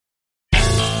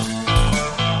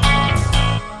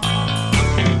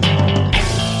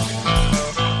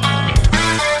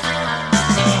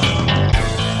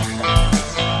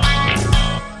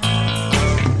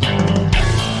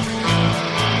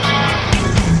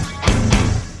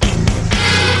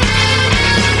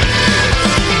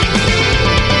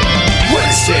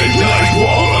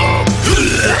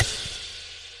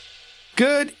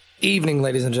Evening,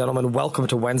 ladies and gentlemen. Welcome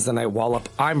to Wednesday Night Wallop.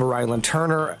 I'm Rylan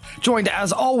Turner, joined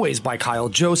as always by Kyle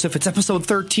Joseph. It's episode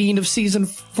 13 of season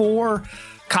 4.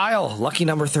 Kyle, lucky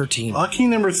number 13. Lucky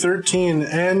number 13.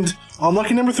 And on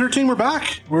lucky number 13, we're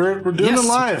back. We're doing it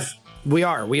live. We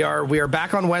are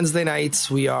back on Wednesday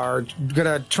nights. We are going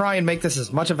to try and make this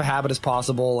as much of a habit as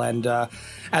possible. And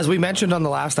as we mentioned on the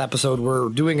last episode, we're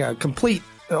doing a complete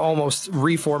almost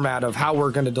reformat of how we're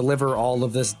going to deliver all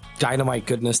of this dynamite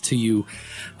goodness to you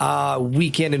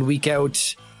week in and week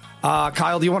out.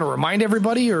 Kyle, do you want to remind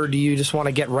everybody, or do you just want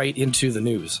to get right into the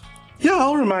news? Yeah,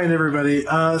 I'll remind everybody.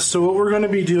 So what we're going to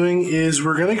be doing is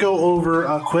we're going to go over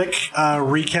a quick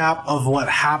recap of what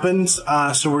happened.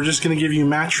 So we're just going to give you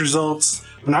match results.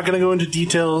 We're not going to go into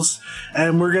details,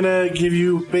 and we're going to give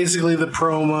you basically the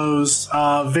promos,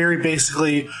 very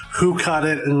basically who cut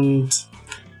it, and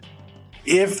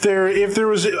if there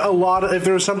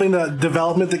was something that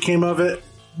development that came of it,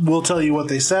 we'll tell you what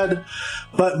they said.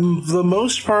 But the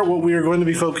most part, what we are going to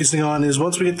be focusing on is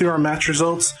once we get through our match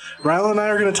results, Rylan and I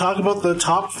are going to talk about the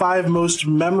top 5 most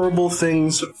memorable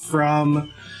things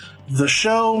from the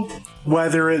show,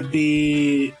 whether it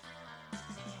be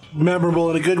memorable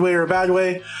in a good way or a bad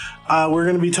way. We're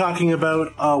going to be talking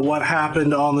about what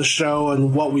happened on the show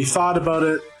and what we thought about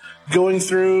it, going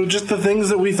through just the things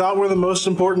that we thought were the most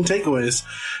important takeaways.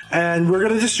 And we're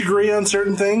going to disagree on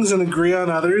certain things and agree on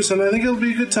others, and I think it'll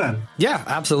be a good time. Yeah,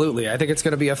 absolutely. I think it's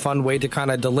going to be a fun way to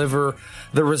kind of deliver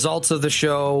the results of the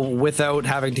show without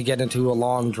having to get into a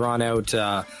long, drawn-out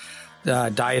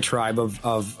diatribe of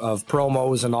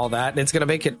promos and all that. And it's going to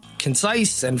make it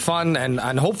concise and fun,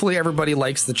 and hopefully everybody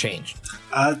likes the change.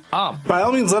 By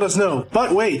all means, let us know.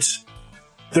 But wait.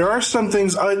 There are some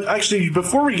things, actually,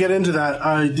 before we get into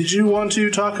that, did you want to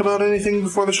talk about anything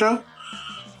before the show?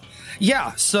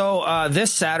 Yeah, so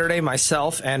this Saturday,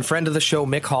 myself and friend of the show,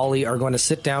 Mick Hawley, are going to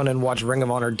sit down and watch Ring of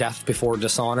Honor Death Before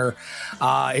Dishonor.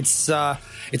 It's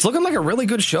looking like a really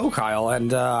good show, Kyle,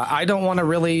 and I don't want to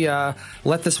really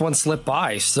let this one slip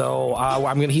by. So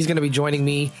he's going to be joining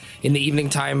me in the evening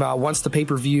time once the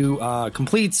pay-per-view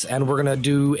completes, and we're going to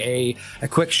do a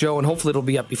quick show, and hopefully it'll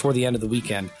be up before the end of the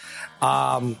weekend.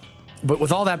 But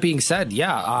with all that being said,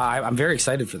 yeah, I'm very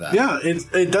excited for that. Yeah,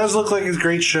 it does look like a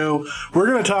great show. We're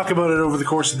going to talk about it over the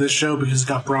course of this show because it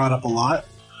got brought up a lot.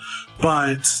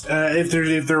 But if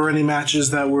there were any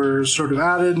matches that were sort of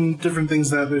added and different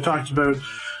things that they talked about,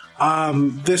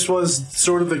 this was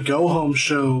sort of the go-home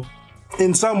show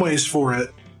in some ways for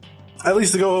it. At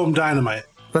least the go-home Dynamite.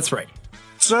 That's right.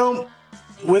 So,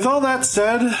 with all that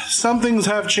said, some things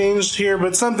have changed here,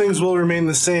 but some things will remain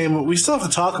the same. We still have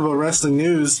to talk about wrestling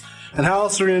news, and how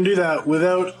else are we going to do that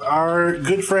without our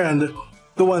good friend,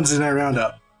 the Wednesday Night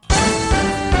Roundup?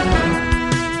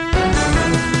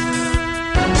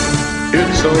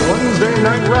 It's a Wednesday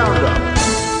Night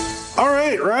Roundup. All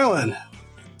right, Rylan,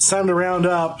 it's time to round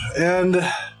up, and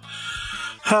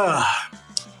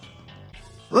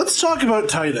let's talk about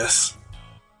Titus.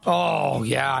 Oh,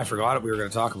 yeah, I forgot we were going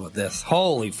to talk about this.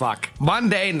 Holy fuck.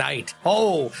 Monday night.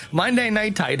 Oh, Monday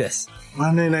Night Titus.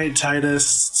 Monday Night Titus.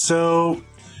 So,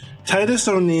 Titus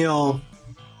O'Neil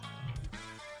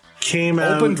came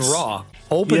out. Opened Raw.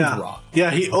 Raw.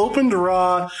 Yeah, he opened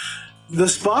Raw. The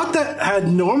spot that had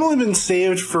normally been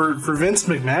saved for Vince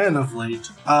McMahon of late.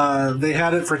 They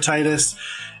had it for Titus.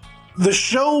 The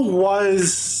show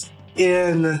was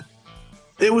it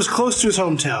was close to his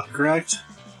hometown, correct?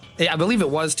 Yeah, I believe it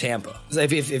was Tampa.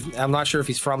 If I'm not sure if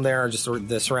he's from there or just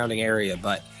the surrounding area,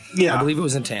 but yeah, I believe it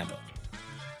was in Tampa.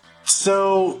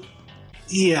 So,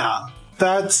 yeah,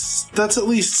 that's at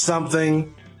least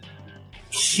something.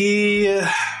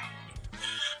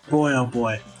 Boy, oh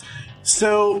boy.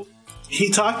 So,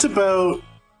 he talked about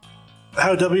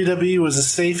how WWE was a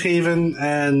safe haven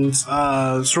and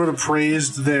sort of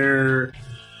praised their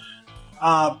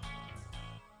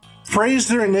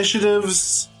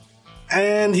initiatives.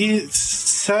 And he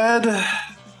said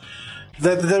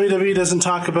that the WWE doesn't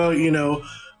talk about,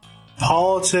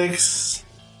 politics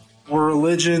or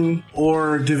religion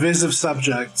or divisive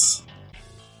subjects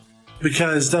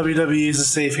because WWE is a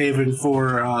safe haven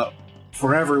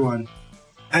for everyone.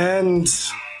 And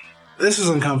this is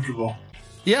uncomfortable.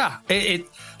 Yeah, it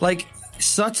like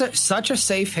such a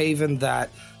safe haven that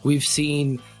we've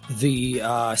seen the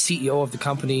CEO of the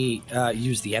company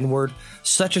use the N-word.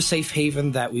 Such a safe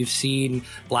haven that we've seen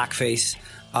blackface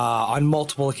on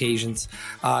multiple occasions.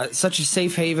 Such a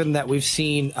safe haven that we've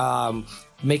seen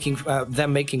making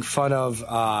fun of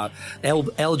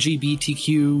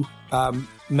LGBTQ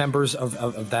members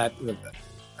of that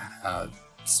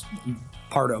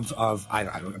part of I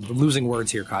don't know, I'm losing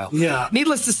words here, Kyle. Yeah.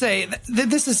 Needless to say,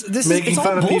 this is making it's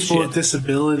fun all of bullshit. people with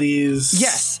disabilities.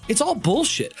 Yes, it's all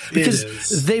bullshit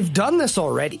because they've done this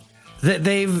already.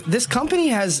 This company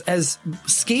has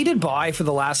skated by for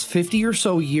the last 50 or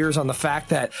so years on the fact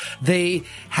that they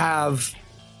have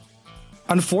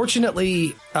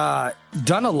unfortunately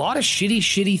done a lot of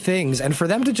shitty things, and for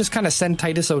them to just kind of send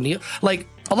Titus O'Neil, like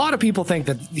a lot of people think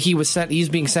that he's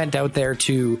being sent out there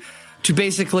to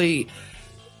basically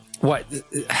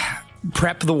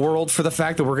prep the world for the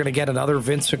fact that we're going to get another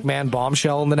Vince McMahon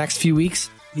bombshell in the next few weeks.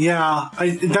 Yeah,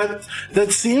 that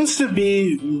seems to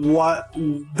be what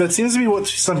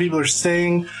some people are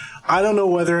saying. I don't know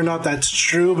whether or not that's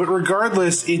true, but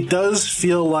regardless, it does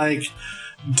feel like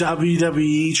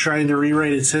WWE trying to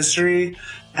rewrite its history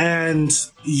and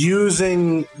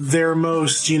using their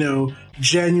most,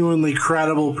 genuinely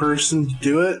credible person to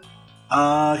do it.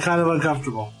 Kind of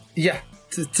uncomfortable. Yeah.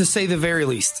 To say the very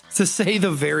least.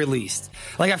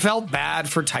 Like, I felt bad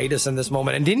for Titus in this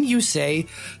moment. And didn't you say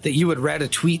that you had read a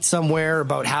tweet somewhere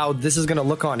about how this is going to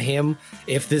look on him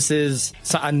if this is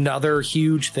another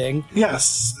huge thing?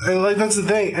 Yes. And that's the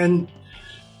thing. And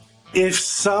if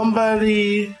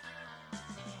somebody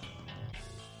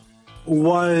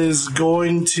was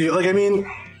going to,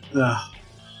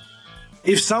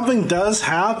 if something does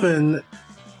happen,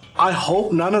 I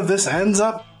hope none of this ends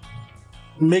up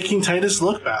making Titus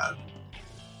look bad,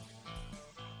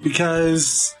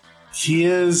 because he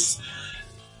is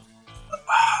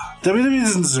WWE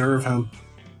doesn't deserve him.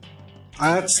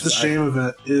 That's the shame of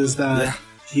it, is that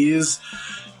he is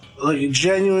like a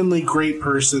genuinely great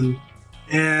person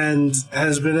and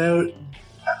has been out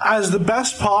as the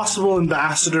best possible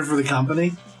ambassador for the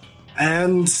company.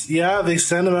 And they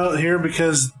send him out here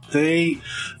because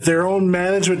their own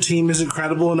management team isn't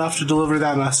credible enough to deliver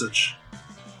that message.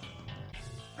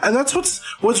 And that's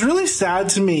what's really sad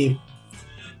to me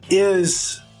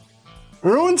is,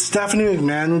 remember when Stephanie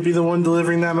McMahon would be the one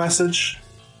delivering that message?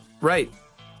 Right.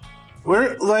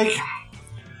 Where,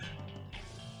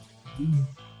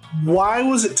 why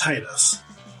was it Titus?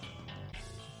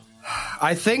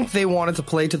 I think they wanted to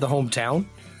play to the hometown.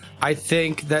 I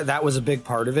think that was a big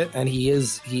part of it, and he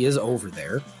is over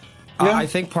there. Yeah. I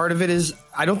think part of it is,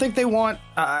 I don't think they want,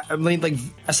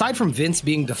 aside from Vince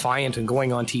being defiant and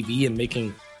going on TV and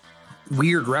making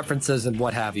weird references and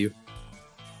what have you,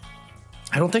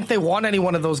 I don't think they want any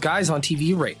one of those guys on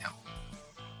TV right now.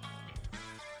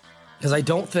 Because I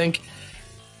don't think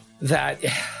that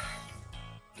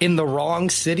in the wrong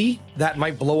city, that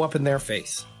might blow up in their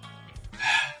face.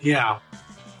 Yeah.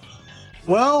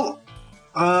 Well,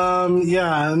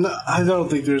 and I don't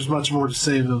think there's much more to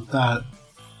say about that.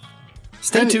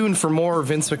 Stay tuned for more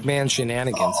Vince McMahon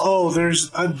shenanigans.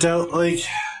 There's a doubt,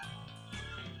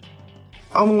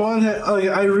 on the one hand,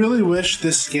 I really wish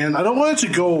this scandal, I don't want it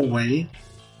to go away,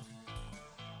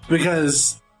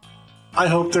 because I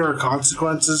hope there are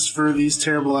consequences for these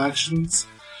terrible actions,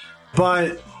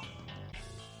 but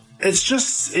it's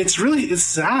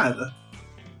sad.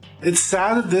 It's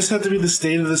sad that this had to be the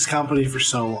state of this company for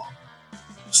so long.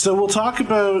 So we'll talk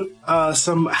about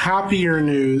some happier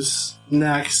news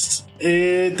next.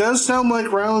 It does sound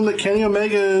like, Ryland, that Kenny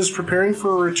Omega is preparing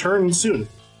for a return soon.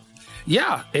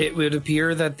 Yeah, it would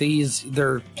appear that there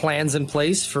are plans in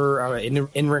place for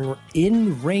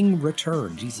in-ring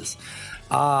return. Jesus,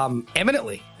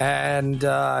 imminently, and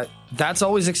that's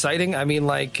always exciting. I mean,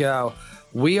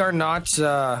 we are not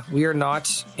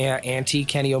anti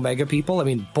Kenny Omega people. I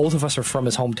mean, both of us are from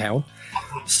his hometown,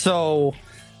 so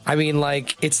I mean,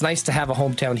 it's nice to have a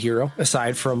hometown hero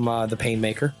aside from the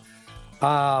Painmaker,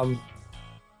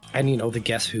 and the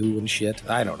Guess Who and shit.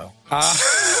 I don't know.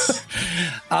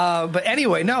 But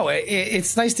anyway, no,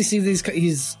 it's nice to see these.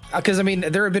 Because I mean,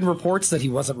 there have been reports that he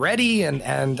wasn't ready,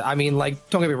 and I mean, don't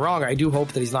get me wrong, I do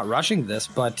hope that he's not rushing this,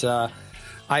 but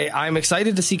I'm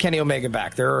excited to see Kenny Omega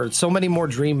back. There are so many more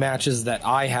dream matches that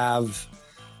I have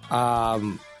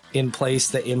in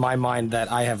place that in my mind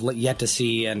that I have yet to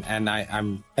see, and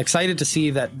I'm excited to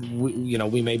see that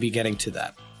we may be getting to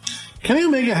that. Kenny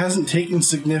Omega hasn't taken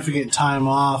significant time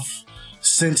off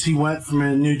since he went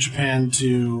from New Japan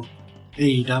to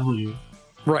AEW.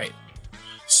 Right.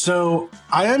 So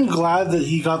I am glad that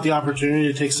he got the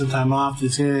opportunity to take some time off.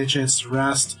 He's getting a chance to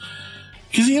rest.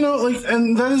 Because,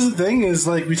 and that is the thing, is,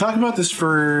 we talk about this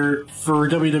for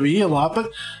WWE a lot, but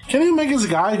Kenny Omega's a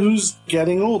guy who's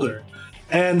getting older.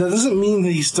 And that doesn't mean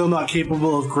that he's still not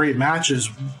capable of great matches.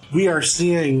 We are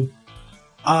seeing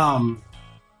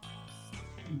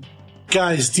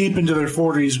guys deep into their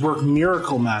 40s work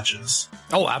miracle matches.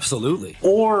 Oh, absolutely.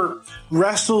 Or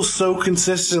wrestle so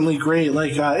consistently great,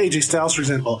 like AJ Styles, for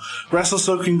example, wrestle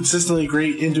so consistently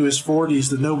great into his 40s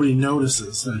that nobody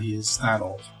notices that he's that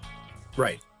old.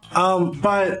 Right.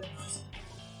 But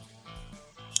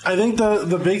I think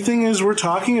the big thing is we're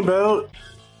talking about,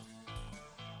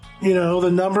 the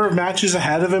number of matches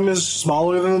ahead of him is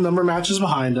smaller than the number of matches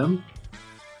behind him.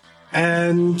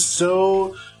 And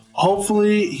so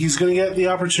hopefully he's going to get the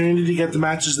opportunity to get the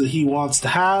matches that he wants to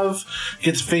have,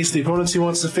 get to face the opponents he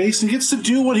wants to face, and gets to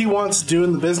do what he wants to do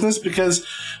in the business because,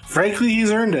 frankly,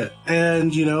 he's earned it.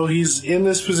 And, he's in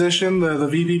this position, the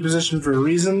VP position, for a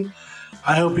reason.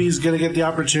 I hope he's going to get the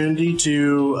opportunity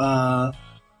to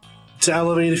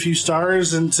elevate a few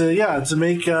stars and to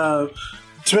make a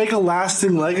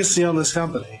lasting legacy on this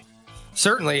company.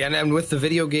 Certainly, and with the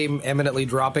video game eminently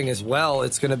dropping as well,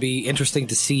 it's going to be interesting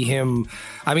to see him.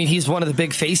 I mean, he's one of the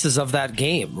big faces of that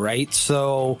game, right?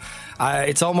 So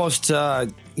it's almost,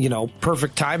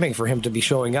 perfect timing for him to be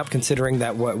showing up, considering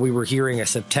that what we were hearing a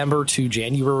September to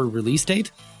January release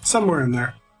date. Somewhere in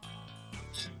there.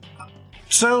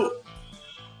 So,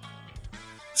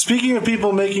 speaking of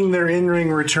people making their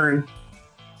in-ring return.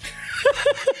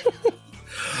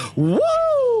 Woo!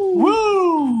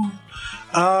 Woo!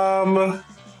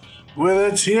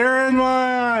 With a tear in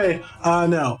my eye.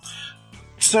 No.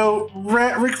 So,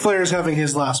 Ric Flair's having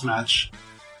his last match.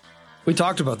 We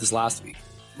talked about this last week.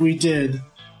 We did.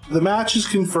 The match is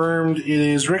confirmed. It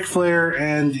is Ric Flair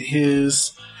and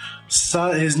his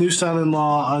new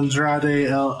son-in-law, Andrade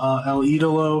El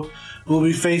Idolo, will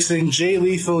be facing Jay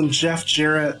Lethal and Jeff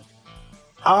Jarrett.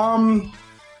 I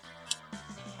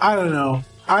don't know.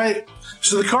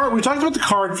 So the card, we talked about the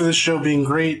card for this show being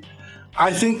great.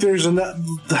 I think there's enough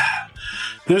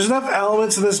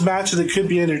elements in this match that it could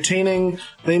be entertaining.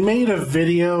 They made a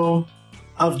video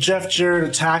of Jeff Jarrett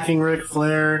attacking Ric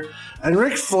Flair, and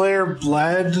Ric Flair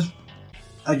bled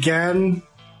again.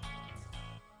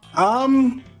 I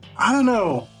don't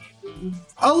know.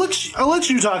 I'll let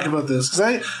you talk about this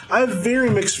because I have very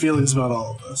mixed feelings about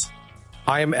all of this.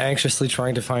 I am anxiously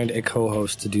trying to find a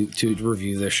co-host to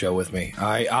review this show with me.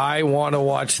 I want to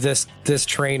watch this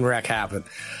train wreck happen.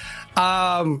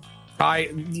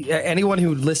 Anyone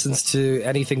who listens to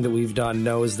anything that we've done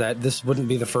knows that this wouldn't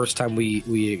be the first time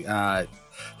we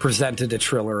presented a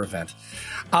Triller event.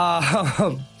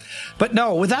 But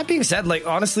no, with that being said,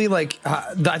 honestly,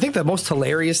 I think the most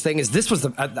hilarious thing is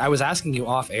I was asking you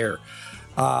off air,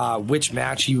 which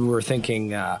match you were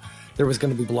thinking, there was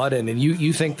going to be blood in, and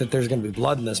you think that there's going to be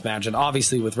blood in this match, and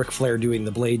obviously with Ric Flair doing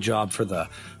the blade job for the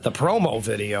promo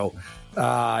video,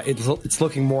 it's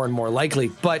looking more and more likely.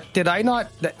 But did I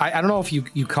not? I don't know if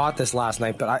you caught this last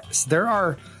night, but there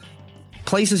are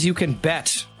places you can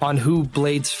bet on who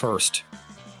blades first.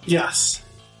 Yes,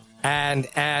 and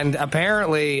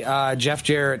apparently Jeff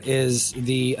Jarrett is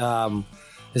the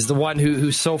one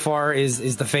who so far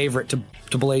is the favorite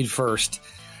to blade first.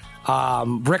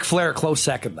 Ric Flair close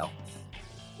second though.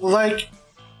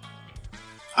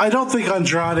 I don't think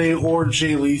Andrade or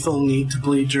Jay Lethal need to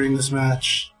bleed during this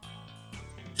match.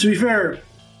 To be fair,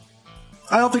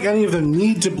 I don't think any of them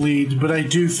need to bleed, but I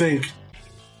do think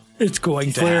it's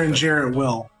going to Flair happen. And Jarrett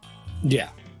will. Yeah.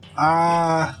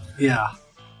 Yeah.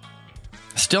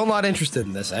 Still not interested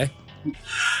in this, eh?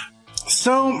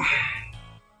 So,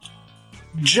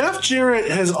 Jeff Jarrett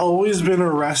has always been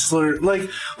a wrestler.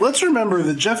 Let's remember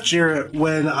that Jeff Jarrett,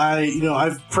 when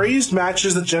I've praised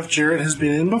matches that Jeff Jarrett has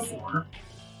been in before.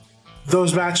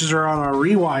 Those matches are on our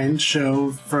Rewind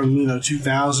show from,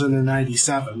 2000 or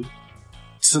 97.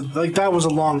 So, that was a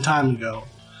long time ago.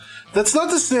 That's not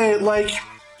to say,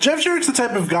 Jeff Jarrett's the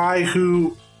type of guy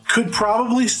who could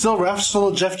probably still wrestle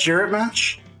a Jeff Jarrett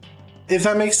match, if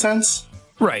that makes sense.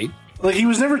 Right. He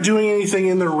was never doing anything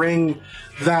in the ring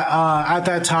that at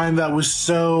that time that was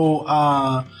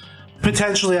so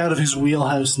potentially out of his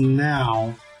wheelhouse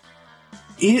now.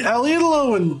 El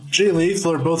Idolo and Jay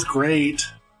Lethal are both great.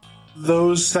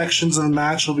 Those sections of the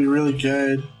match will be really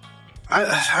good.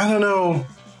 I don't know.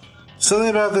 Something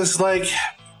about this,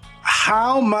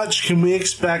 how much can we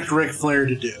expect Ric Flair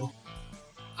to do?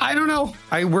 I don't know.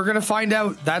 We're going to find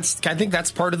out. I think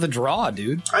that's part of the draw,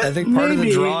 dude. I think part of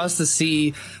the draw is to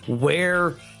see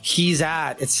where he's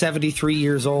at 73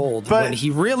 years old, when he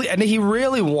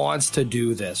really wants to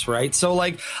do this, right? So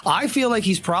I feel like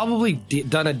he's probably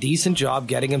done a decent job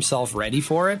getting himself ready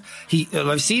for it.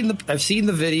 I've seen the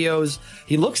videos.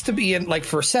 He looks to be in,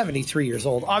 for 73 years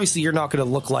old. Obviously, you're not going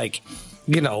to look like,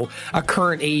 a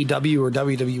current AEW or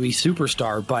WWE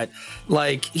superstar, but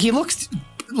he looks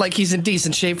like he's in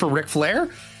decent shape for Ric Flair.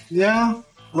 Yeah.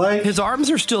 Like, his arms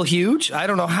are still huge. I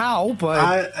don't know how,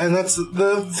 but and that's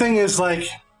the thing is, like,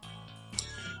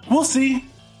 we'll see.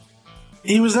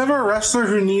 He was never a wrestler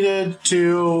who needed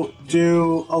to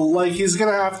do like, he's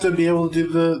gonna have to be able to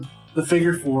do the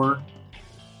figure four.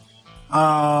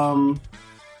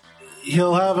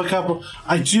 He'll have a couple.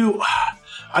 I do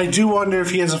wonder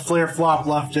if he has a flare flop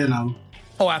left in him.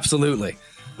 oh, absolutely,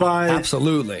 But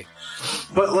absolutely.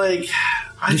 but like,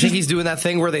 Do you think he's doing that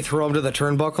thing where they throw him to the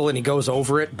turnbuckle and he goes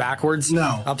over it backwards?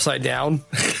 No. Upside down?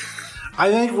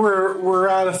 I think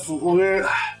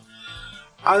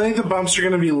I think the bumps are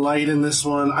going to be light in this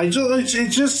one. It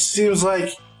just seems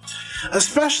like,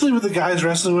 especially with the guys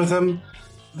wrestling with him,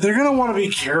 they're going to want to be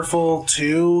careful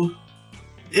too.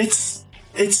 It's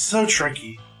so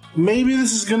tricky. Maybe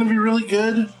this is going to be really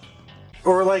good,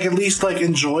 or like at least like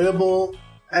enjoyable,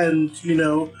 and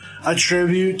a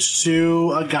tribute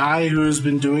to a guy who has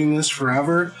been doing this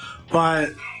forever.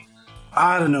 But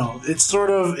I don't know. It's one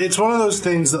of those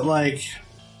things that, like,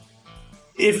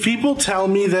 if people tell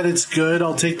me that it's good,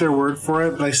 I'll take their word for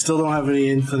it, but I still don't have any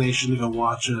inclination to go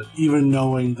watch it, even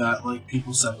knowing that, like,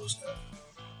 people said it was good.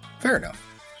 Fair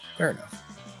enough.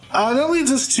 That leads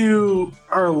us to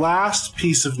our last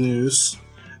piece of news.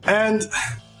 And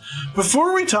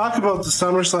before we talk about the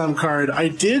SummerSlam card, I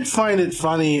did find it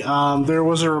funny. There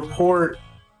was a report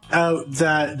out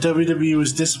that WWE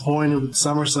was disappointed with the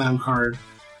SummerSlam card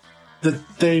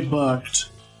that they booked.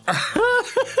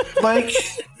 Like,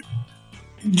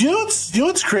 do you know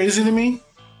what's crazy to me?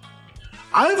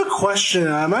 I have a question,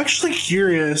 and I'm actually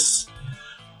curious.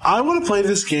 I want to play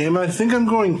this game, and I think I'm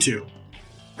going to.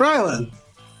 Rylan.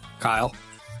 Kyle.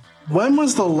 When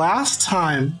was the last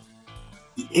time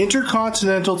the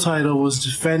Intercontinental title was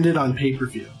defended on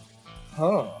pay-per-view?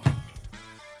 Huh.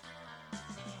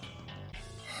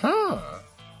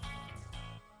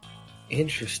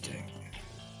 Interesting.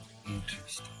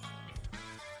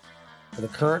 The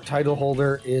current title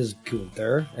holder is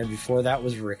Gunther, and before that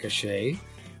was Ricochet,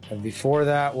 and before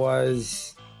that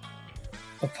was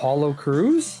Apollo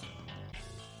Crews?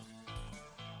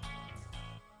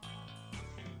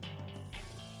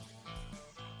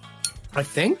 I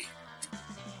think?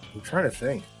 I'm trying to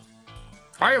think.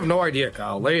 I have no idea,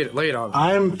 Kyle. Lay it on me.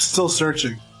 I'm still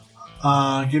searching.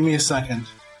 Give me a second.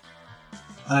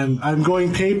 I'm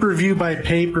going pay-per-view by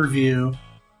pay-per-view.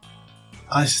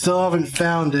 I still haven't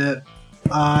found it.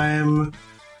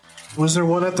 Was there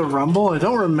one at the Rumble? I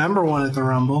don't remember one at the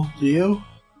Rumble. Do you?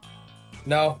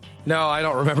 No, I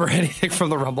don't remember anything from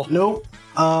the Rumble. Nope.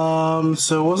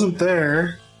 So it wasn't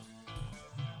there.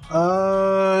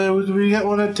 Did we get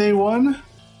one at day one?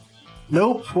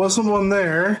 Nope, wasn't one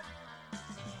there.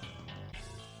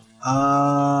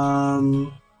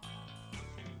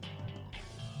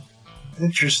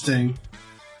 Interesting.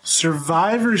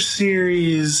 Survivor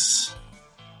Series.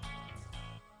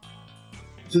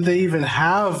 Did they even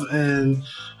have an...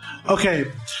 Okay,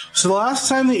 so the last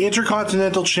time the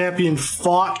Intercontinental Champion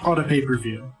fought on a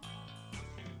pay-per-view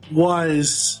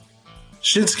was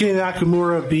Shinsuke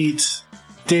Nakamura beat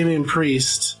Damian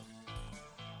Priest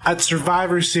at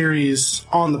Survivor Series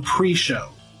on the pre-show.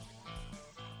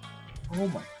 Oh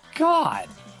my god.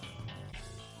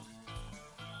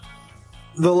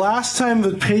 The last time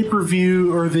the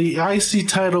pay-per-view or the IC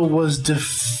title was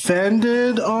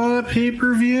defended on a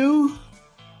pay-per-view?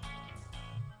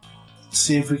 Let's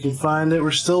see if we can find it.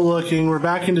 We're still looking. We're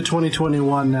back into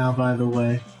 2021 now, by the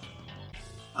way.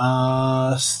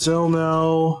 Still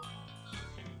no.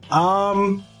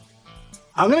 I'm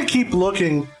gonna keep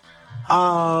looking.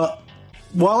 While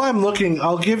I'm looking,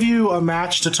 I'll give you a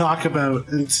match to talk about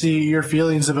and see your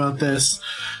feelings about this.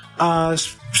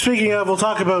 Speaking of, we'll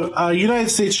talk about United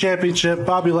States Championship.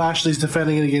 Bobby Lashley's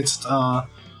defending it against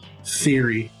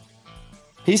Theory.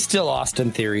 He's still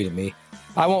Austin Theory to me.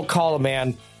 I won't call a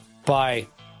man by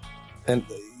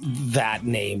that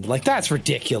name. Like, that's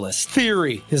ridiculous.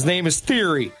 Theory. His name is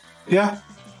Theory. Yeah.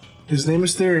 His name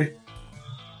is Theory.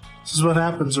 This is what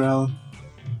happens, Rylan.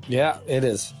 Yeah, it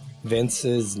is. Vince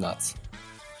is nuts.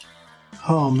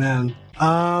 Oh, man.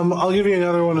 I'll give you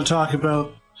another one to talk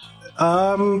about.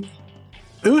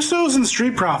 Usos and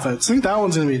Street Profits. I think that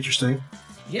one's going to be interesting.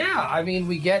 Yeah, I mean,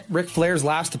 we get Ric Flair's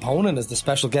last opponent as the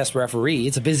special guest referee.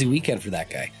 It's a busy weekend for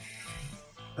that guy.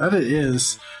 That it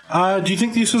is. Do you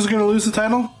think the Usos are going to lose the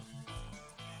title?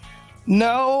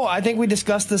 No, I think we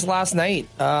discussed this last night.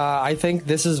 I think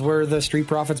this is where the Street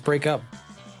Profits break up.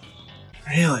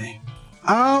 Really?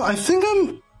 I think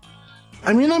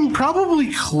I'm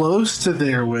probably close to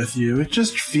there with you. It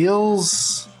just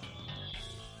feels...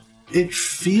 It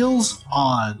feels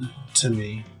odd to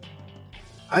me.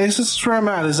 I guess this is where I'm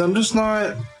at, is I'm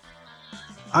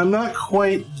not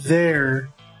quite there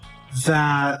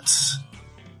that...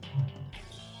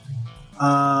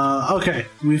 okay,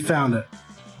 we found it.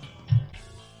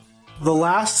 The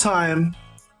last time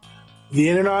the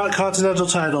Intercontinental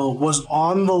title was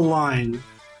on the line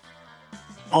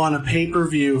on a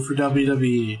pay-per-view for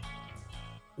WWE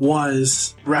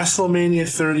was WrestleMania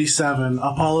 37,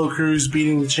 Apollo Crews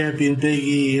beating the champion Big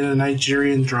E in a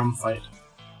Nigerian drum fight.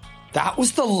 That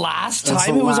was the last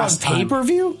time it was on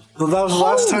pay-per-view? That was the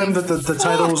last time that the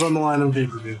title was on the line on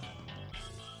pay-per-view.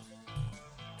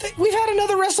 We've had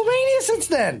another WrestleMania since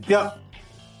then. Yep.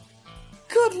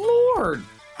 Good Lord.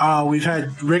 We've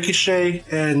had Ricochet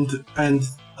and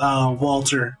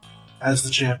Walter as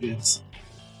the champions.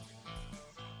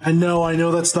 And no, I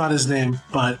know that's not his name,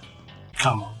 but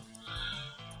come on.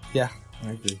 Yeah,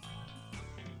 I agree.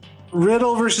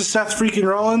 Riddle versus Seth freaking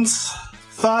Rollins.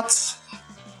 Thoughts?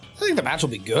 I think the match will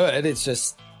be good. It's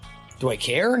just, do I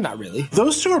care? Not really.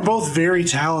 Those two are both very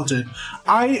talented.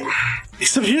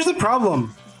 Except here's the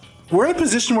problem. We're in a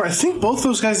position where I think both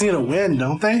those guys need a win,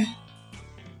 don't they?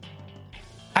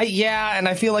 Yeah, and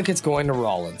I feel like it's going to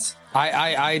Rollins.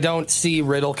 I don't see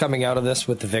Riddle coming out of this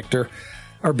with the victor,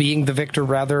 or being the victor,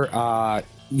 rather.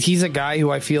 He's a guy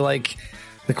who I feel like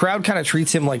the crowd kind of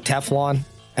treats him like Teflon,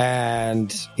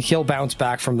 and he'll bounce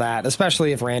back from that,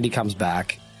 especially if Randy comes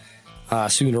back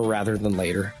sooner rather than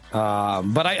later.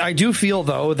 But I do feel,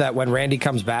 though, that when Randy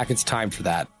comes back, it's time for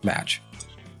that match.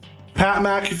 Pat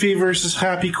McAfee versus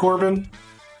Happy Corbin.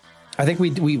 I think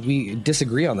we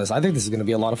disagree on this. I think this is going to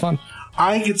be a lot of fun.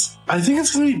 I think it's going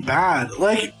to be bad.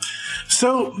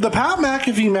 So the Pat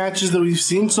McAfee matches that we've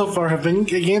seen so far have been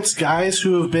against guys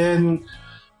who have been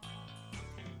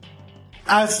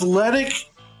athletic,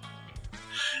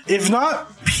 if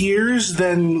not peers,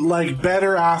 then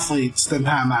better athletes than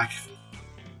Pat McAfee.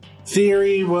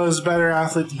 Theory was a better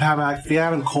athlete than Pat McAfee.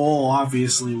 Adam Cole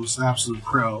obviously was an absolute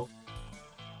pro.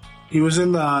 He was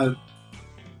in the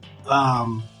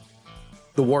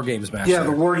War Games match. Yeah,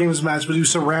 there. the War Games match, but he was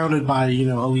surrounded by,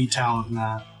 elite talent in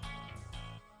that.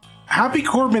 Happy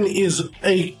Corbin is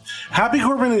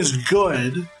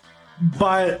good,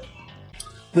 but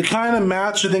the kind of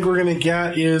match I think we're going to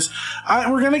get is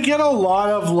we're going to get a lot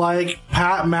of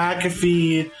Pat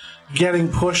McAfee getting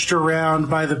pushed around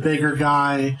by the bigger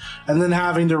guy and then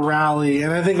having to rally,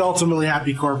 and I think ultimately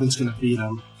Happy Corbin's going to beat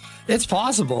him. It's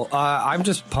possible. I'm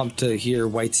just pumped to hear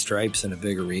White Stripes in a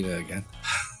big arena again.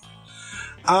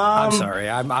 I'm sorry.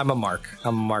 I'm a mark.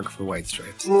 I'm a mark for White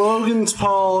Stripes. Logan's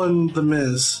Paul and The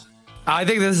Miz. I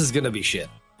think this is going to be shit.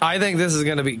 I think this is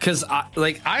going to be... Because,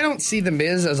 I don't see The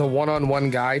Miz as a one-on-one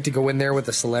guy to go in there with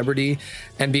a celebrity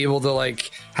and be able to,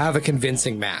 have a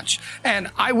convincing match.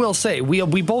 And I will say,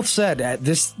 we both said at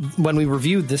this... When we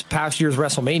reviewed this past year's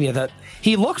WrestleMania that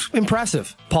he looked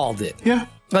impressive. Paul did. Yeah.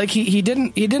 He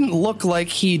didn't look like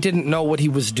he didn't know what he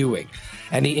was doing.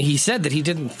 And he said that he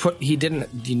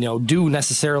didn't do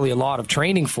necessarily a lot of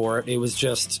training for it. It was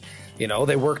just,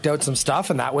 they worked out some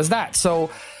stuff and that was that. So,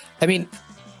 I mean,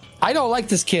 I don't like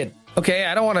this kid. Okay,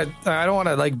 I don't want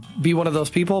to be one of those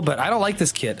people, but I don't like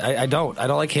this kid. I don't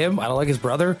like him. I don't like his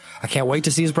brother. I can't wait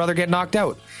to see his brother get knocked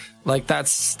out.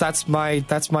 That's my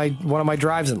one of my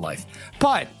drives in life.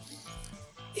 But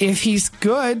if he's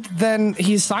good, then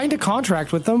he's signed a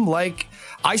contract with them.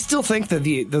 I still think that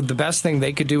the best thing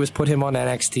they could do is put him on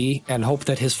NXT and hope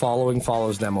that his following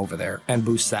follows them over there and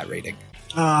boosts that rating.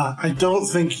 I don't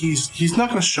think he's not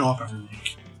going to show up every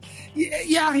week.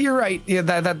 Yeah, you're right. Yeah,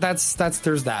 that's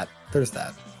there's that.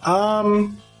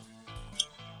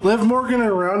 Liv Morgan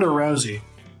and Ronda Rousey.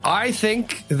 I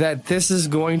think that this is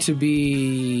going to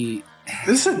be...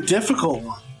 This is a difficult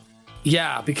one.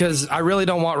 Yeah, because I really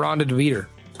don't want Ronda to beat her.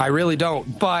 I really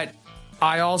don't. But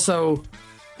I also...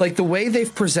 the way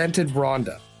they've presented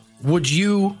Ronda, would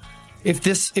you, if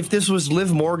this was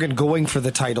Liv Morgan going for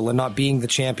the title and not being the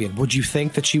champion, would you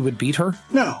think that she would beat her?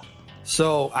 No.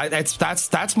 So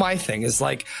that's my thing. Is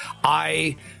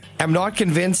I am not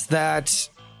convinced that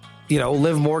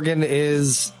Liv Morgan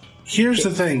is. Here's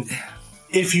the thing: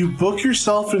 if you book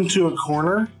yourself into a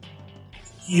corner,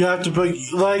 you have to book.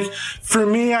 For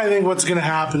me, I think what's going to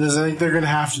happen is I think they're going to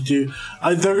have to do.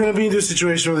 They're going to be into a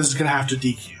situation where this is going to have to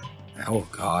DQ. Oh,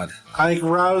 God. I think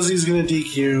Rousey's going to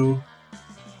DQ.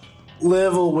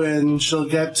 Liv will win. She'll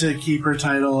get to keep her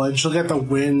title, and she'll get the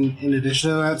win in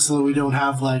addition to that, so that we don't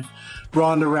have,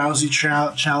 Ronda Rousey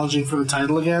challenging for the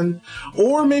title again.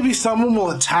 Or maybe someone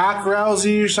will attack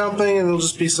Rousey or something, and it'll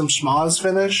just be some schmoz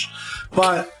finish.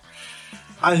 But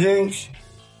I don't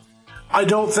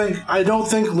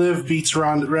think Liv beats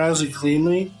Ronda Rousey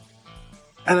cleanly,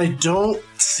 and I don't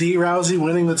see Rousey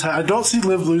winning the title. I don't see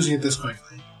Liv losing it this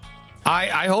quickly.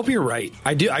 I hope you're right.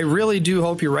 I do. I really do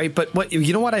hope you're right. But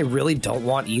you know what I really don't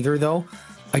want either, though?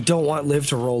 I don't want Liv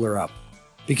to roll her up.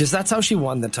 Because that's how she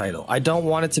won the title. I don't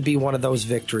want it to be one of those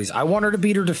victories. I want her to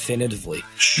beat her definitively.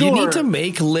 Sure. You need to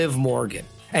make Liv Morgan.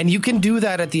 And you can do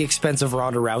that at the expense of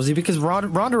Ronda Rousey, because Ronda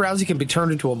Rousey can be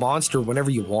turned into a monster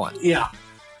whenever you want. Yeah.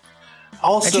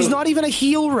 Also, and she's not even a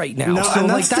heel right now. No, so and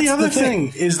that's the other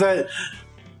thing. is that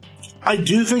I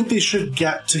do think they should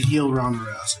get to heel Ronda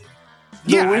Rousey.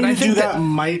 The Yeah, way and I to do think that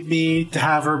might be to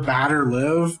have her batter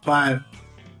Liv, but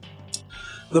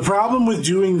the problem with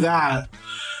doing that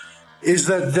is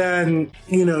that then,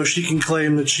 you know, she can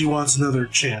claim that she wants another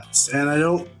chance.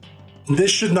 And this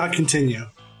should not continue.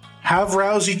 Have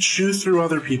Rousey chew through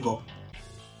other people.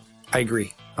 I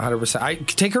agree. 100%.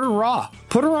 Take her to Raw.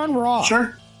 Put her on Raw.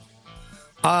 Sure.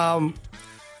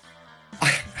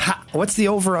 What's the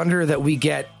over-under that we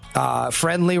get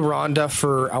friendly Ronda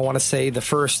for, I want to say, the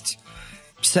first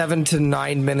 7 to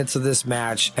 9 minutes of this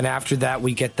match, and after that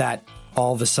we get that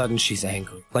all of a sudden she's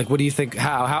angry? Like, what do you think?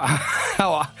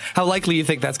 How likely do you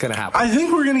think that's going to happen? I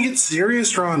think we're going to get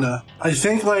serious Ronda. I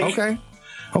think, like...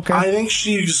 Okay. I think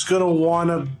she's going to want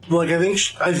to... Like,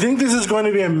 I think this is going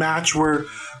to be a match where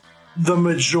the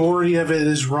majority of it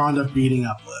is Ronda beating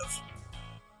up Liv.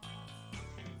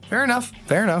 Fair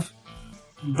enough.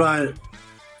 But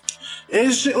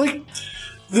it's like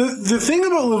the thing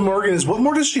about Liv Morgan is, what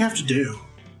more does she have to do?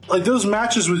 Like, those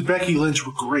matches with Becky Lynch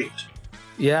were great.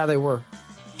 Yeah, they were.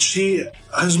 She's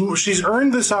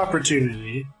earned this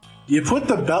opportunity. You put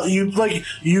the belt. You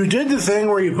did the thing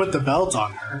where you put the belt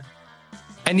on her,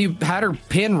 and you had her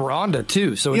pin Ronda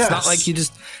too. So it's not like you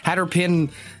just had her pin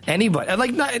anybody.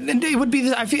 Like, it would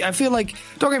be. I feel like,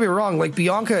 don't get me wrong. Like,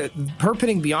 Bianca, her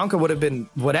pinning Bianca would have been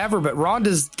whatever, but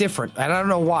Ronda's different, and I don't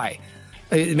know why.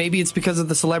 Maybe it's because of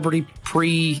the celebrity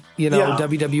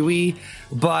WWE,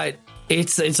 but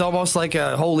it's almost like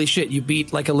a holy shit, you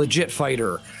beat like a legit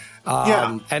fighter.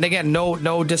 And again,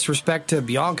 no disrespect to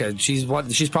Bianca. She's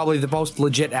probably the most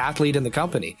legit athlete in the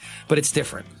company, but it's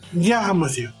different. Yeah, I'm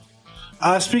with you.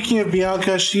 Speaking of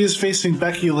Bianca, she is facing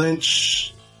Becky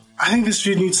Lynch. I think this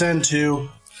feud needs to end too.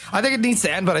 I think it needs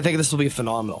to end, but I think this will be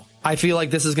phenomenal. I feel like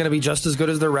this is going to be just as good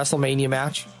as their WrestleMania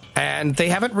match, and they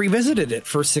haven't revisited it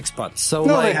for 6 months. So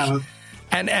no, they haven't.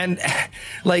 And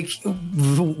like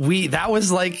that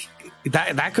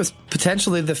was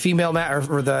potentially the female match,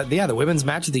 or the women's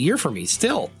match of the year for me.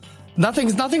 Still,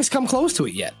 nothing's come close to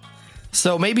it yet.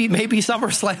 So maybe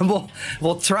SummerSlam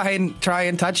will try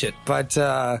and touch it, but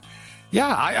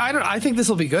I think this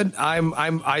will be good. I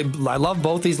love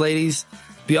both these ladies.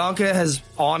 Bianca has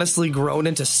honestly grown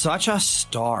into such a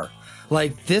star.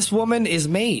 Like, this woman is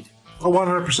made.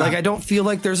 100%. Like, I don't feel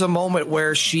like there's a moment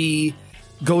where she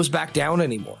goes back down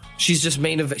anymore. She's just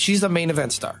she's the main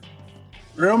event star.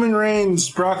 Roman Reigns,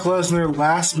 Brock Lesnar,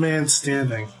 last man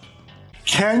standing.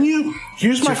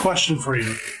 Here's my question for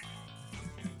you.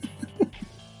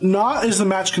 Not is the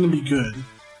match going to be good.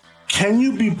 Can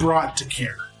you be brought to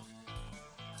care?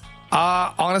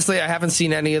 Honestly, I haven't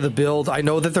seen any of the build. I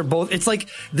know that they're both... It's like,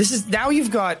 now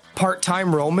you've got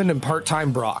part-time Roman and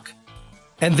part-time Brock.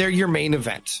 And they're your main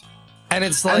event. And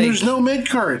it's like... And there's no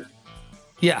mid-card.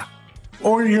 Yeah.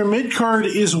 Or your mid-card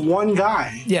is one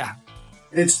guy. Yeah.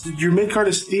 Your mid-card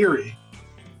is Theory.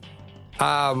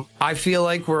 I feel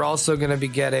like we're also going to be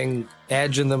getting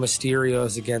Edge and the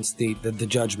Mysterios against the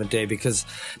Judgment Day, because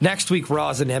next week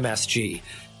Raw's an MSG.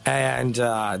 And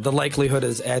the likelihood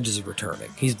is Edge is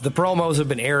returning. The promos have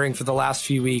been airing for the last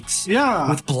few weeks. Yeah.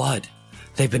 With blood.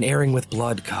 They've been airing with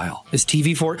blood, Kyle. Is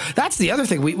TV4... That's the other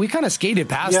thing. We kind of skated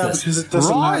past this. Because it doesn't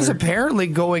Raw matter. is apparently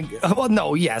going... Well,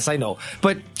 no, yes, I know.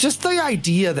 But just the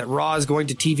idea that Raw is going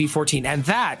to TV14, and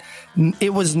that,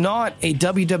 it was not a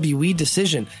WWE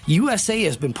decision. USA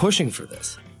has been pushing for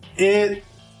this. It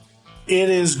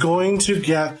is going to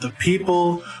get the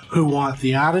people who want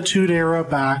the Attitude Era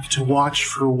back to watch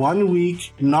for 1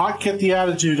 week, not get the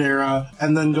Attitude Era,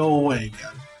 and then go away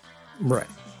again. Right.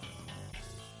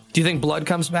 Do you think blood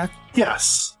comes back?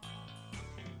 Yes.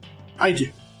 I do.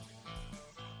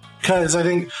 Because I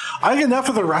think enough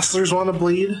of the wrestlers want to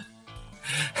bleed.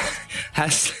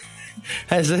 Has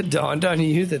it dawned on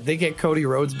you that they get Cody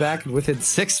Rhodes back within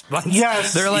 6 months?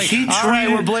 Yes. They're like, all right,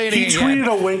 we're bleeding He again. tweeted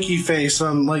a winky face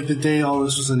on like the day all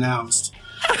this was announced.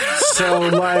 So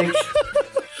like,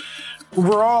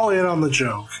 we're all in on the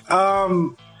joke.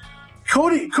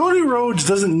 Cody Rhodes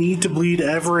doesn't need to bleed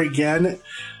ever again.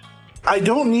 I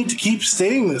don't need to keep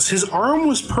saying this. His arm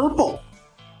was purple.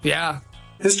 Yeah.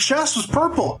 His chest was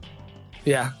purple.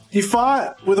 Yeah. He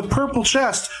fought with a purple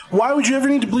chest. Why would you ever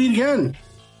need to bleed again?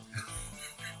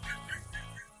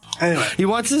 Anyway.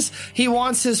 He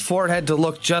wants his forehead to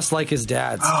look just like his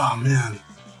dad's. Oh, man.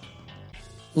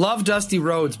 Love Dusty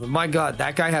Rhodes, but my God,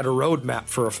 that guy had a roadmap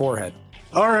for a forehead.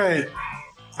 All right.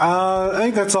 I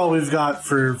think that's all we've got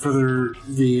for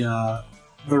the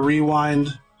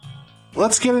rewind.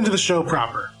 Let's get into the show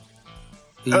proper.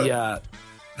 The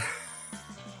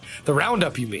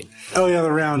roundup, you mean? Oh, yeah,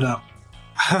 the roundup.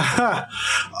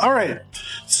 All right.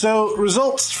 So,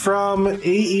 results from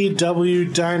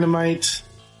AEW Dynamite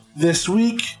this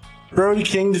week. Brody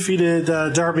King defeated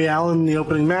Darby Allin in the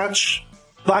opening match.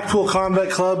 Blackpool Combat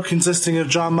Club, consisting of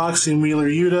Jon Moxley and Wheeler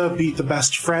Yuta, beat the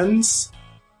Best Friends,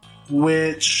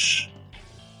 which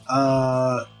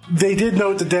they did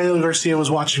note that Daniel Garcia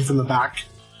was watching from the back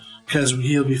because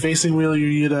he'll be facing Wheeler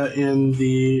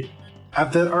Yuta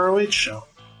at the ROH show.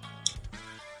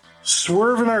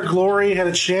 Swerve in Our Glory had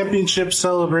a championship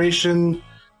celebration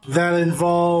that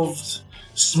involved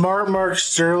Smart Mark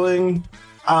Sterling,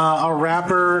 a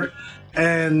rapper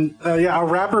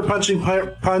punching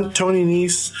Tony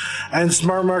Nese, and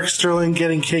Smart Mark Sterling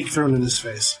getting cake thrown in his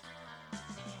face.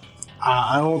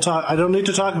 I don't need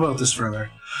to talk about this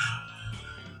further.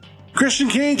 Christian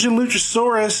Cage and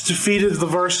Luchasaurus defeated the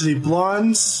Varsity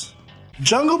Blondes.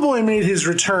 Jungle Boy made his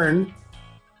return,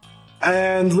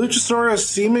 and Luchasaurus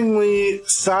seemingly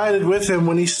sided with him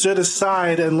when he stood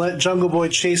aside and let Jungle Boy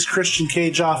chase Christian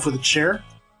Cage off with a chair.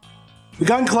 The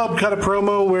Gun Club cut a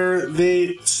promo where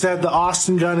they said the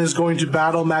Austin Gun is going to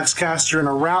battle Max Caster in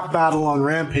a rap battle on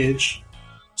Rampage.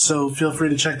 So feel free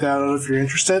to check that out if you're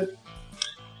interested.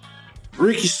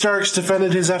 Ricky Starks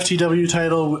defended his FTW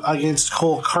title against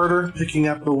Cole Carter, picking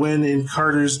up the win in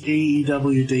Carter's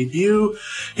AEW debut.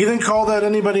 He then called out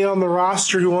anybody on the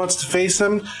roster who wants to face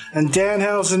him, and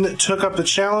Danhausen took up the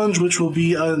challenge, which will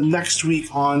be next week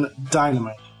on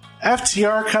Dynamite.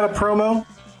 FTR cut a promo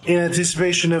in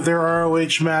anticipation of their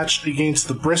ROH match against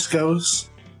the Briscoes.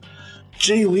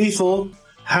 Jay Lethal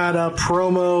had a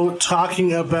promo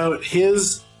talking about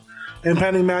his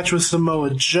impending match with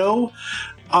Samoa Joe.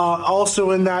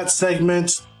 Also in that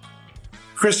segment,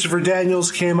 Christopher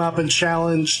Daniels came up and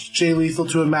challenged Jay Lethal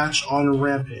to a match on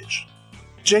Rampage.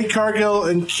 Jade Cargill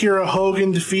and Kiera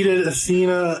Hogan defeated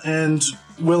Athena and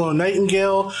Willow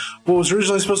Nightingale. What was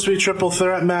originally supposed to be a triple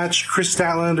threat match, Chris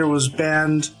Statlander was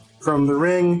banned from the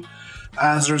ring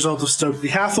as a result of Stokely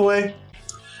Hathaway.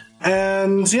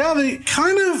 And yeah, they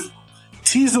kind of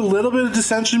teased a little bit of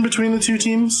dissension between the two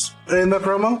teams in the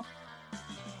promo.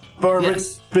 Or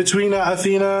yes. Between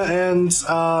Athena and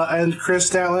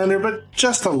Chris Statlander, but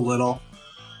just a little.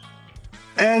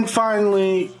 And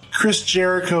finally, Chris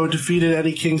Jericho defeated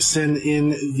Eddie Kingston in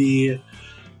the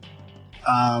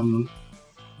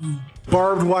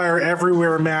barbed wire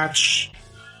everywhere match.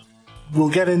 We'll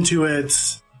get into it.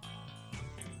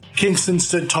 Kingston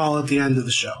stood tall at the end of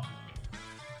the show.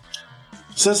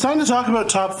 So it's time to talk about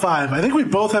top 5. I think we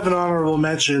both have an honorable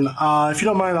mention. If you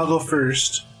don't mind, I'll go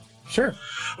first. Sure.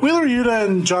 Wheeler Yuta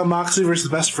and Jon Moxley versus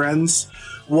Best Friends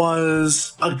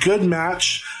was a good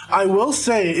match. I will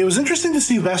say, it was interesting to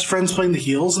see Best Friends playing the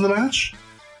heels in the match,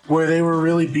 where they were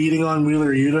really beating on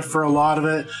Wheeler Yuta for a lot of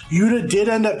it. Yuta did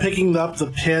end up picking up the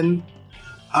pin,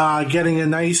 getting a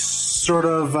nice sort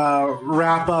of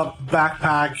wrap-up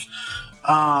backpack.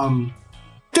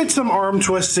 Did some arm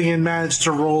twisting and managed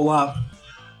to roll up.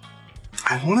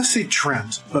 I want to say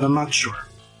Trent, but I'm not sure.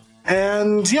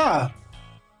 And yeah,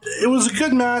 it was a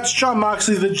good match. Jon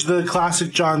Moxley, the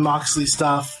classic Jon Moxley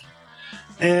stuff.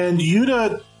 And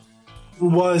Yuta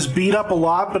was beat up a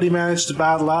lot, but he managed to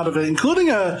battle out of it, including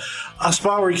a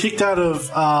spot where he kicked out of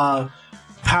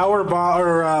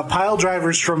pile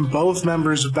drivers from both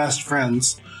members of Best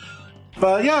Friends.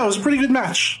 But yeah, it was a pretty good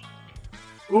match.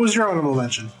 What was your honorable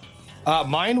mention?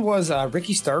 Mine was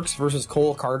Ricky Starks versus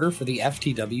Cole Carter for the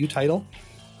FTW title.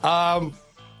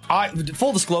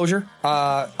 Full disclosure,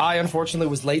 I unfortunately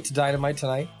was late to Dynamite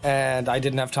tonight, and I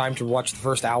didn't have time to watch the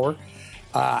first hour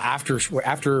afterwards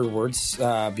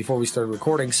before we started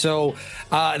recording. So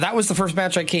that was the first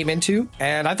match I came into,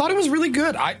 and I thought it was really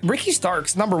good. Ricky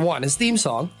Starks, number one, his theme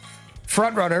song,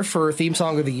 front runner for theme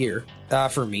song of the year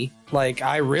for me. Like,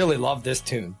 I really love this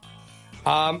tune.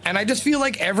 And I just feel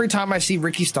like every time I see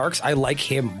Ricky Starks, I like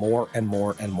him more and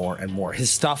more and more and more.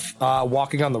 His stuff,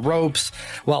 walking on the ropes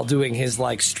while doing his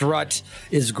like strut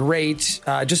is great.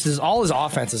 All his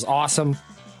offense is awesome.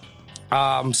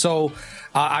 I'm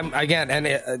again, and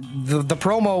the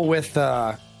promo with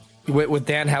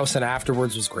Danhausen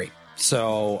afterwards was great.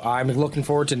 So I'm looking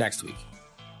forward to next week.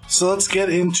 So let's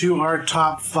get into our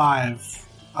top 5.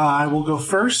 I will go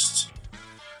first.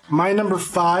 My number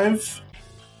 5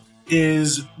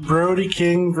 is Brody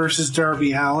King versus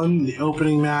Darby Allin, the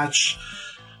opening match.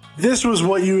 this was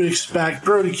what you would expect.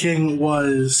 Brody King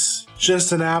was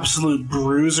just an absolute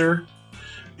bruiser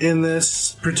in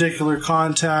this particular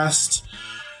contest.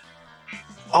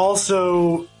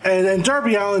 Also, and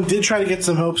Darby Allin did try to get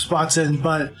some hope spots in,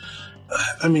 but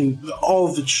I mean, all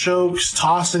of the chokes,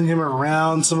 tossing him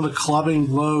around, some of the clubbing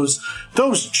blows,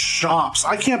 those chops.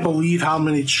 I can't believe how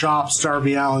many chops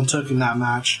Darby Allin took in that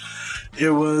match.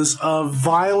 It was a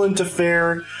violent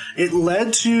affair. It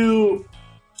led to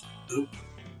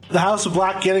the House of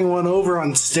Black getting one over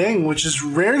on Sting, which is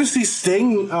rare to see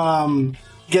Sting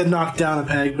get knocked down a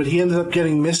peg, but he ended up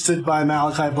getting misted by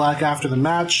Malachi Black after the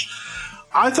match.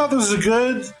 I thought this was a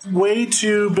good way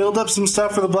to build up some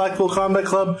stuff for the Blackpool Combat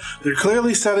Club. They're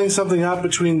clearly setting something up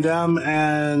between them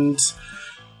and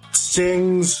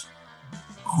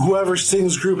whoever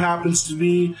Sting's group happens to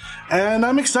be. And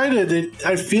I'm excited.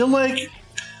 I feel like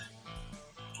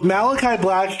Malachi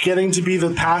Black getting to be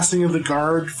the passing of the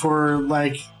guard for,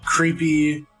 like,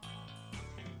 creepy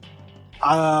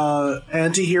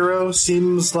anti-hero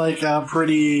seems like a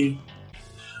pretty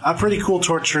cool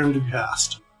torch for him to be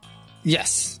passed.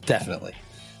 Yes, definitely.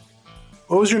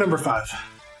 What was your number 5?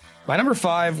 My number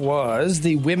 5 was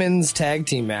the women's tag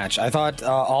team match. I thought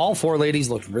all 4 ladies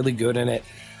looked really good in it.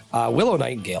 Willow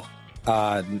Nightingale.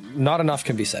 Not enough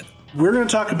can be said. We're going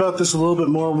to talk about this a little bit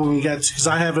more when we get to, because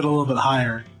I have it a little bit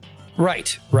higher.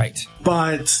 Right.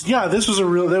 But yeah, that was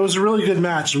a really good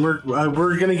match, and we're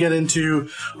going to get into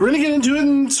it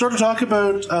and sort of talk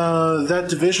about that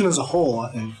division as a whole,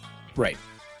 I think. Right.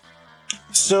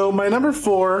 So my number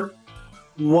 4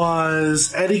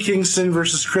 was Eddie Kingston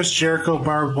versus Chris Jericho,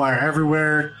 barbed wire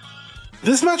everywhere.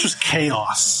 This match was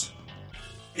chaos.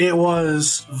 It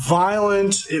was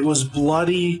violent. It was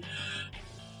bloody.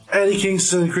 Eddie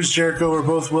Kingston and Chris Jericho were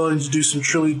both willing to do some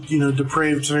truly,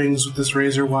 depraved things with this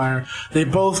razor wire. They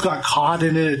both got caught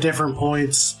in it at different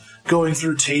points, going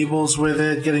through tables with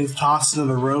it, getting tossed into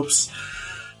the ropes.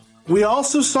 We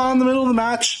also saw in the middle of the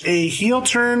match a heel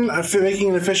turn,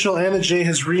 making it official. Anna Jay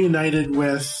has reunited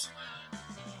with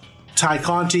Ty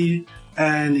Conti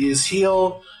and is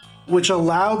heel, which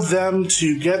allowed them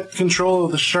to get control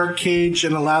of the Shark Cage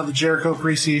and allow the Jericho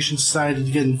Appreciation Society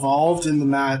to get involved in the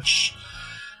match.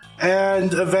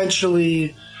 And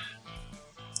eventually,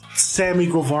 Sammy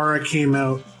Guevara came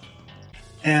out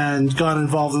and got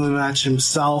involved in the match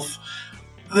himself.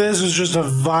 This was just a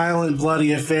violent,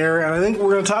 bloody affair, and I think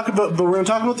we're going to talk about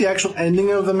the actual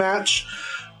ending of the match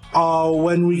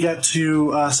when we get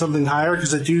to something higher,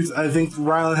 because I think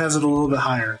Ryland has it a little bit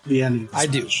higher. The ending.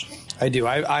 Of this match. I do.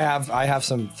 I have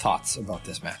some thoughts about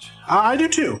this match. I do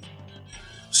too.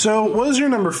 So, what is your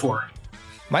number 4?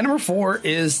 My number 4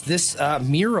 is this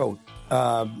Miro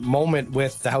moment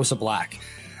with the House of Black.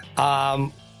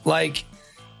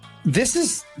 This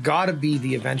has got to be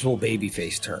the eventual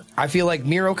babyface turn. I feel like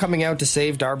Miro coming out to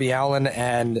save Darby Allin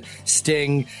and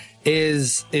Sting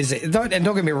is and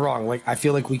don't get me wrong, like, I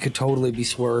feel like we could totally be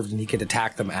swerved and he could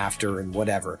attack them after and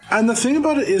whatever. And the thing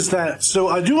about it is that, so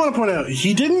I do want to point out,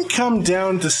 he didn't come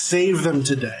down to save them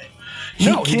today.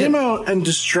 He came out and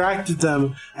distracted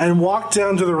them and walked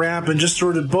down to the ramp, and just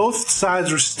sort of both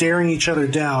sides were staring each other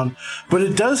down. But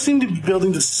it does seem to be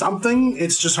building to something.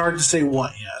 It's just hard to say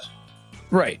what yet.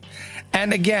 Right.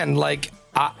 And again, like,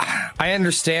 I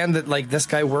understand that, like, this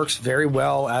guy works very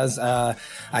well as a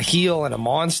heel and a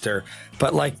monster,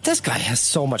 but, like, this guy has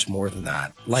so much more than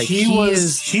that. Like, he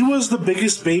was the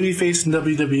biggest babyface in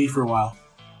WWE for a while.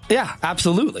 Yeah,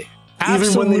 absolutely.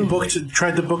 Even when they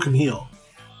tried to book him heel.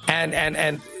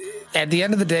 And at the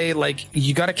end of the day, like,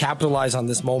 you got to capitalize on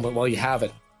this moment while you have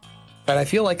it. And I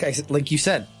feel like you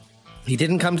said, he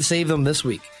didn't come to save them this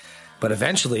week, but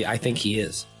eventually I think he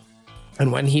is.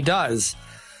 And when he does,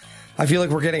 I feel like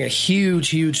we're getting a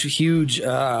huge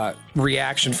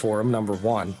reaction for him, number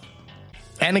 1.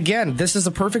 And again, this is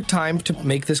a perfect time to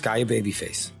make this guy a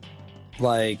babyface.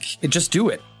 Like, just do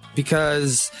it.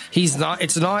 Because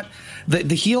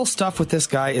the heel stuff with this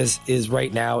guy is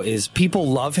right now is people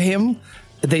love him,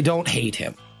 they don't hate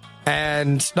him.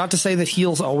 And not to say that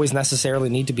heels always necessarily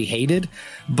need to be hated,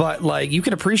 but, like, you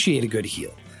can appreciate a good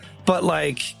heel. But,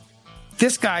 like,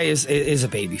 this guy is a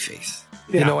babyface.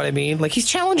 Yeah. You know what I mean? Like, he's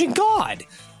challenging God.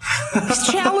 He's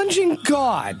challenging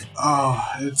God. Oh,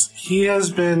 he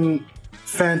has been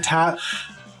fantastic.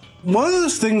 One of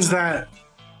those things that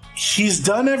he's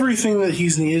done everything that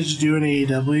he's needed to do in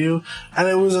AEW, and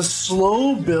it was a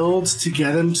slow build to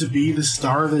get him to be the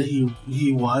star that he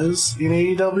was in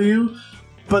AEW,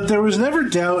 but there was never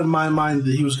doubt in my mind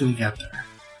that he was going to get there.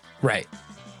 Right.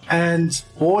 And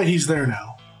boy, he's there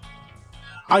now.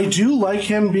 I do like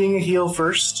him being a heel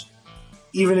first,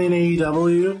 even in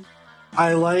AEW.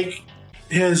 I like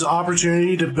his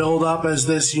opportunity to build up as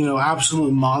this,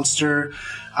 absolute monster,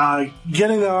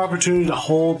 getting the opportunity to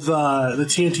hold the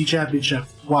TNT Championship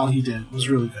while he did was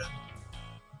really good.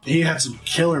 He had some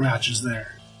killer matches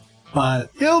there.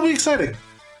 But yeah, it'll be exciting.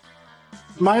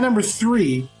 My number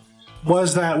 3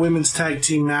 was that women's tag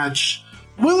team match.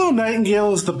 Willow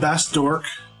Nightingale is the best dork.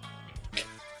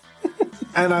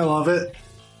 And I love it.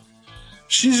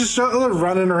 She's just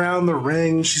running around the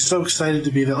ring. She's so excited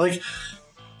to be there. Like,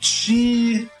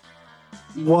 she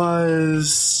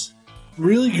was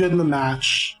really good in the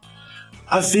match.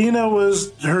 Athena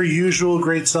was her usual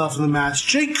great self in the match.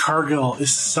 Jade Cargill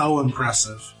is so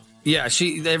impressive. Yeah,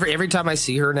 she every time I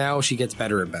see her now, she gets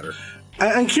better and better.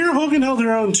 And Kiera Hogan held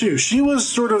her own too. She was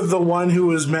sort of the one who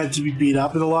was meant to be beat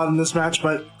up in a lot in this match,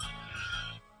 but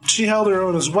she held her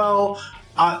own as well.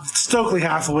 Stokely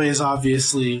Hathaway is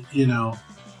obviously,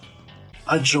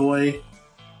 a joy.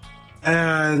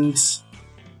 And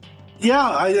yeah,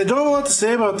 I don't have a lot to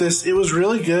say about this. It was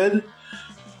really good.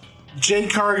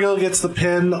 Jade Cargill gets the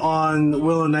pin on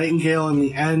Willow Nightingale in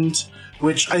the end,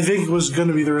 which I think was going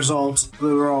to be the result that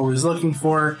we were always looking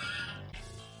for.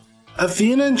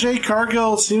 Athena and Jade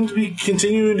Cargill seem to be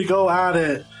continuing to go at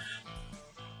it.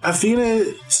 Athena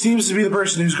seems to be the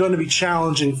person who's going to be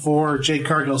challenging for Jade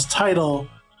Cargill's title.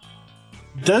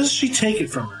 Does she take it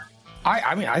from her?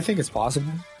 I mean, I think it's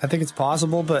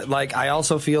possible. But I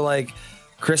also feel like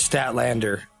Chris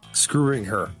Statlander screwing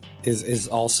her is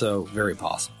also very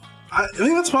possible. I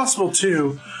think that's possible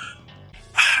too.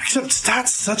 Except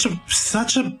Stat's such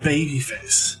a baby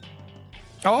face.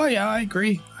 Oh yeah, I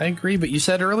agree. But you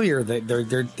said earlier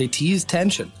that they teased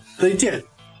tension. They did,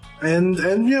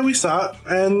 and yeah, we saw it,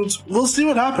 and we'll see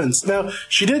what happens. Now,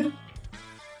 she did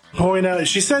point out.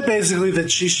 She said basically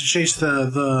that she should chase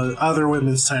the other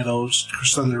women's title,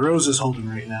 which Thunder Rose is holding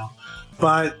right now.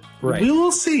 But we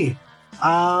will see.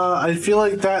 I feel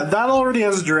like that already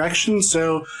has a direction,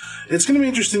 so it's going to be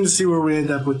interesting to see where we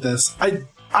end up with this.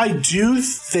 I do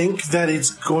think that it's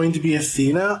going to be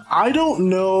Athena. I don't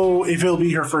know if it'll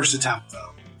be her first attempt,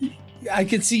 though. I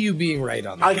could see you being right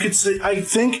on that. I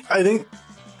think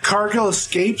Cargill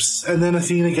escapes, and then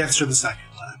Athena gets her the second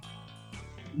time.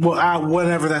 Well,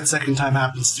 whenever that second time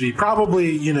happens to be.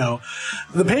 Probably,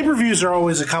 the pay-per-views are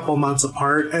always a couple months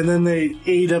apart, and then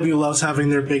AEW loves having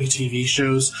their big TV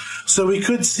shows. So we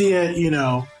could see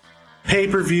it,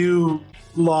 pay-per-view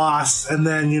loss, and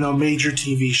then, major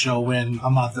TV show win a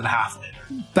month and a half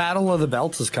later. Battle of the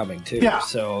Belts is coming, too. Yeah.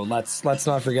 So let's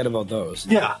not forget about those.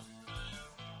 Yeah.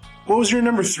 What was your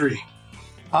number 3?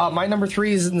 My number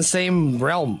 3 is in the same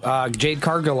realm. Jade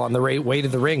Cargill on the way to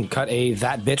the ring cut a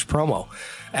That Bitch promo.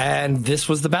 And this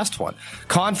was the best one.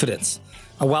 Confidence.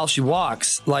 While she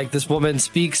walks, this woman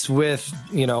speaks with,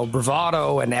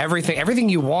 bravado and everything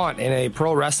you want in a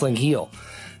pro wrestling heel.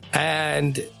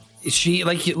 And she,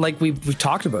 we've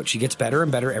talked about, she gets better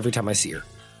and better every time I see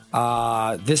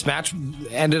her. This match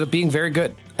ended up being very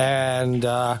good. And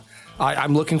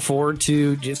I'm looking forward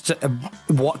to just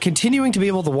continuing to be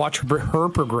able to watch her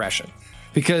progression,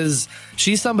 because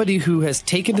she's somebody who has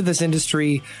taken to this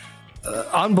industry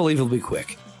unbelievably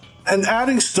quick. And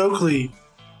adding Stokely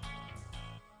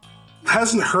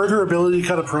hasn't hurt her ability to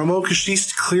cut a promo, because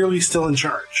she's clearly still in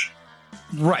charge.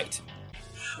 Right.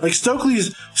 Stokely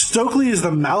is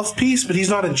the mouthpiece, but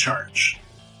he's not in charge.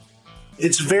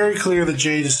 It's very clear that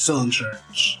Jade is still in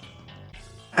charge.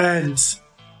 And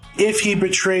if he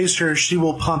betrays her, she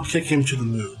will pump kick him to the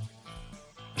moon.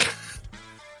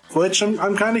 Which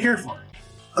I'm kind of here for.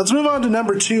 Let's move on to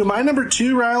number 2. My number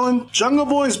 2, Rylan, Jungle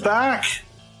Boy's back.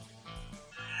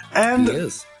 And he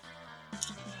is.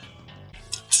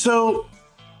 So,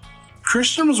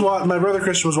 my brother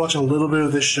Christian was watching a little bit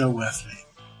of this show with me.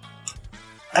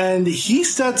 And he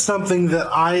said something that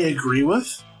I agree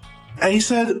with. And he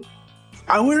said,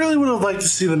 I really would have liked to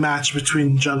see the match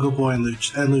between Jungle Boy and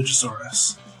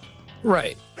Luchasaurus.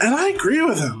 Right. And I agree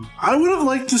with him. I would have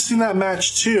liked to see that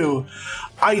match too.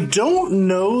 I don't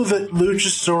know that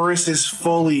Luchasaurus is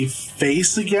fully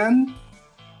face again.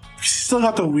 He's still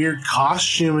got the weird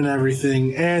costume and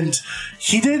everything. And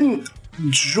he didn't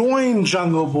join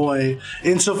Jungle Boy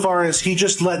insofar as he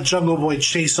just let Jungle Boy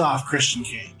chase off Christian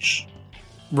Cage.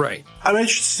 Right. I'm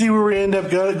interested to see where we end up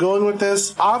going with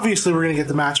this. Obviously, we're going to get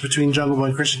the match between Jungle Boy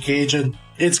and Christian Cage, and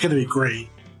it's going to be great.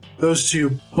 Those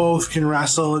two both can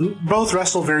wrestle, and both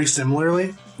wrestle very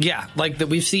similarly. Yeah,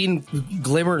 we've seen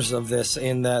glimmers of this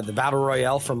in the Battle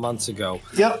Royale from months ago.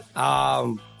 Yep.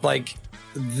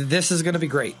 This is going to be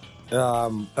great.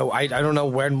 I don't know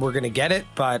when we're going to get it,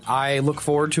 but I look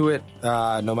forward to it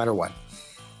no matter what.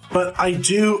 But I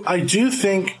do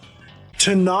think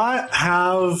to not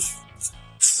have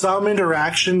some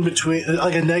interaction between,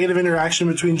 like a negative interaction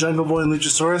between Jungle Boy and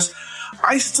Luchasaurus,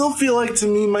 I still feel like to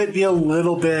me might be a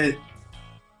little bit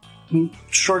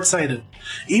short-sighted.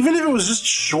 Even if it was just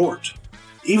short.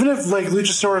 Even if like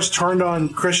Luchasaurus turned on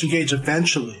Christian Cage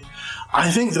eventually,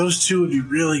 I think those two would be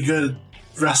really good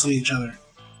at wrestling each other.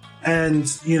 And,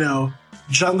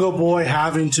 Jungle Boy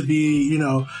having to be,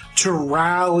 to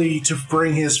rally to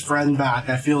bring his friend back,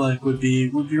 I feel like would be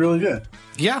really good.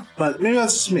 Yeah. But maybe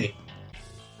that's just me.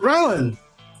 Rylan,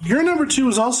 your number 2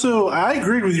 was also, I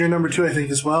agreed with your number 2, I think,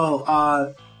 as well.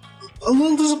 A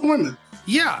little disappointment.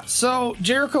 Yeah, so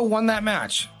Jericho won that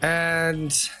match.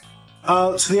 And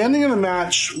so the ending of the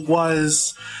match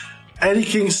was Eddie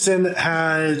Kingston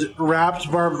had wrapped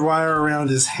barbed wire around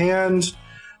his hand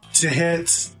to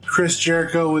hit Chris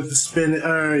Jericho with the spin,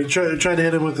 tried to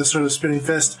hit him with the sort of spinning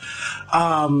fist.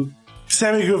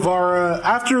 Sammy Guevara,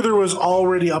 after there was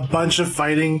already a bunch of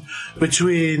fighting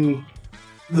between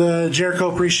the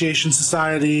Jericho Appreciation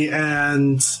Society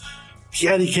and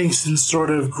Eddie Kingston's sort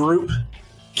of group,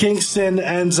 Kingston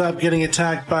ends up getting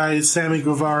attacked by Sammy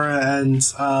Guevara, and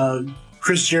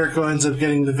Chris Jericho ends up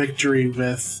getting the victory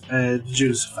with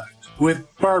Judas Effect, with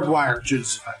barbed wire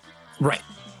Judas Effect. Right.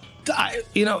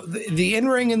 The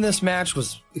in-ring in this match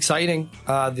was exciting.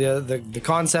 The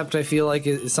concept, I feel like,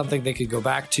 is something they could go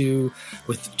back to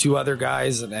with 2 other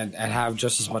guys and have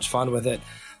just as much fun with it.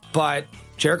 But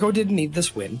Jericho didn't need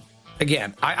this win.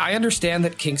 Again, I understand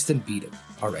that Kingston beat him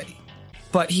already,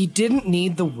 but he didn't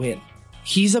need the win.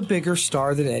 He's a bigger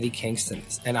star than Eddie Kingston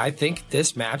is. And I think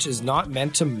this match is not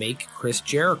meant to make Chris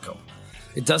Jericho.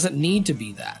 It doesn't need to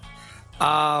be that.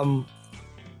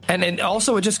 And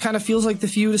also, it just kind of feels like the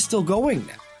feud is still going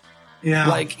now. Yeah.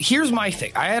 Like, here's my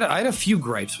thing. I had a few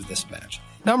gripes with this match.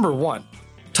 Number 1,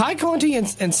 Ty Conti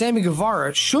and Sammy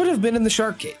Guevara should have been in the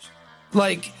Shark Cage.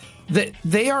 Like,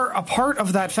 they are a part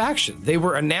of that faction. They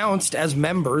were announced as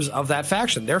members of that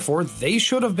faction. Therefore, they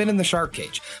should have been in the Shark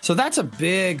Cage. So that's a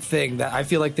big thing that I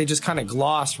feel like they just kind of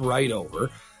glossed right over.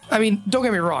 I mean, don't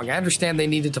get me wrong. I understand they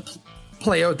needed to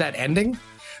play out that ending.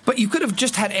 But you could have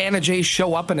just had Anna Jay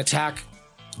show up and attack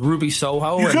Ruby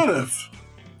Soho. You could have.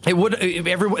 It would.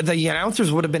 The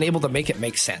announcers would have been able to make it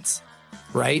make sense,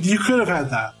 right? You could have had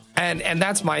that. And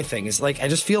that's my thing. Is like I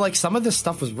just feel like some of this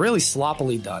stuff was really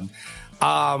sloppily done.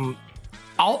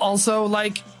 Also,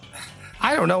 like,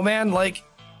 I don't know, man. Like,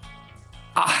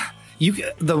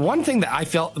 the one thing that I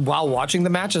felt while watching the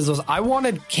matches was I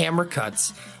wanted camera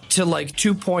cuts to like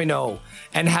 2.0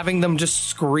 and having them just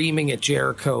screaming at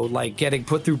Jericho, like getting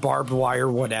put through barbed wire,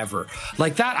 whatever.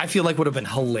 Like that, I feel like would have been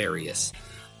hilarious.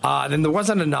 And there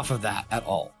wasn't enough of that at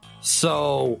all.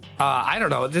 So, I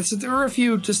don't know. There were a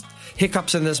few just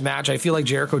hiccups in this match. I feel like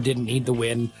Jericho didn't need the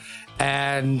win.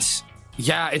 And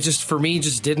yeah, it just, for me,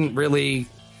 just didn't really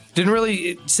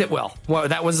sit well. Well,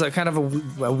 that was a kind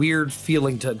of a weird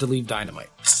feeling to leave Dynamite.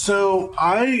 So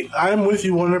I'm with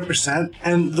you 100%.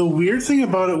 And the weird thing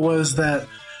about it was that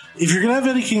if you're going to have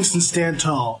Eddie Kingston stand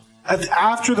tall,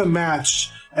 after the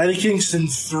match, Eddie Kingston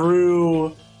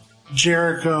threw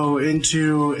Jericho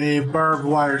into a barbed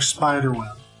wire spider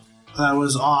web that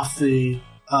was off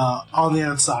on the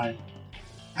outside.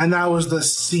 And that was the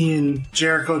scene,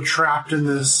 Jericho trapped in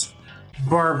this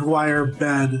barbed wire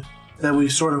bed that we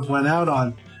sort of went out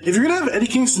on. If you're going to have Eddie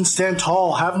Kingston stand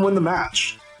tall, have him win the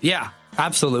match. Yeah,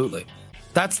 absolutely.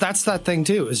 That's that thing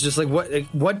too. It's just like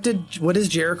what does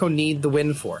Jericho need the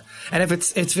win for? And if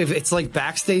it's like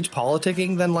backstage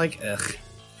politicking, then like ugh.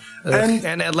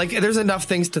 And like there's enough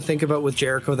things to think about with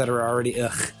Jericho that are already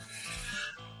ugh.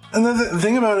 And the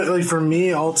thing about it, like for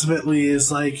me, ultimately,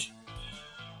 is like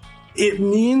it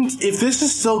means if this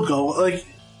is still going, like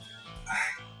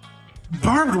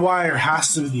barbed wire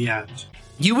has to be the end.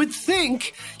 You would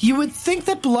think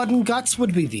that blood and guts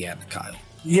would be the end, Kyle.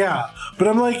 Yeah, but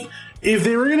I'm like, if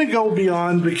they were going to go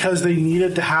beyond because they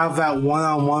needed to have that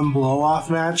one-on-one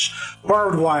blow-off match,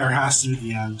 barbed wire has to be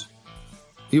the end.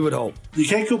 You would hope. You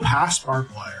can't go past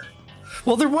barbed wire.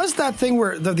 Well, there was that thing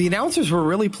where the announcers were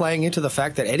really playing into the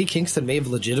fact that Eddie Kingston may have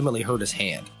legitimately hurt his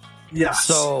hand. Yes.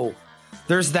 So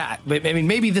there's that. I mean,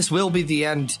 maybe this will be the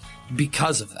end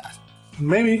because of that.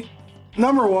 Maybe.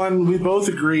 Number 1, we both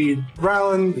agreed.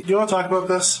 Rylan, do you want to talk about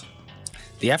this?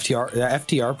 The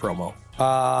FTR promo.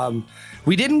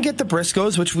 We didn't get the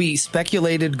Briscoes, which we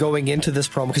speculated going into this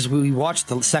promo because we watched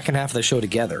the second half of the show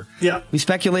together. Yeah. We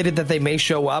speculated that they may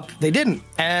show up. They didn't.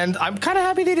 And I'm kind of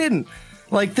happy they didn't.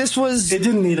 Like, this was... It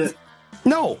didn't need it.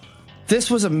 No. This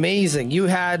was amazing. You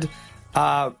had...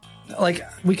 like,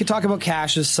 we could talk about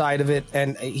Cash's side of it,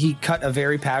 and he cut a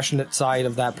very passionate side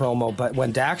of that promo, but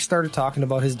when Dax started talking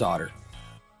about his daughter,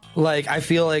 Like, I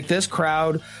feel like this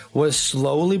crowd was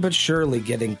slowly but surely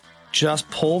getting just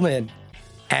pulled in.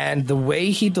 And the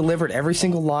way he delivered every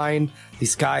single line,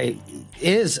 this guy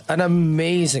is an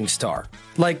amazing star.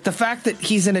 Like, the fact that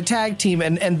he's in a tag team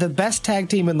and the best tag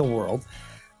team in the world.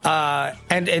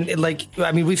 And like,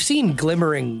 I mean, we've seen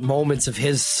glimmering moments of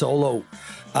his solo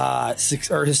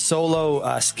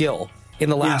skill in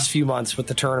the last few months with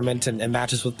the tournament and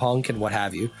matches with Punk and what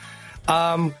have you.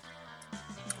 When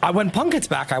Punk gets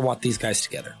back, I want these guys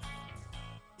together.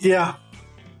 Yeah.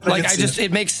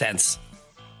 It makes sense.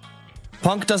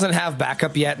 Punk doesn't have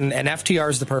backup yet, and FTR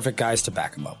is the perfect guys to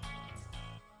back him up.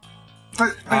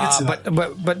 I can see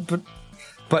that.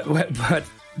 But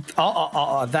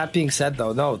that being said,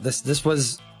 though, no, this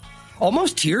was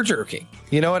almost tear jerking.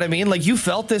 You know what I mean? Like, you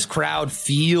felt this crowd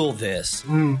feel this,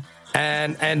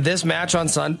 and this match on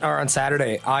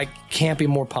Saturday, I can't be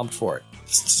more pumped for it.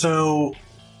 So,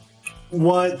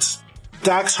 what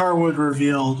Dax Harwood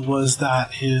revealed was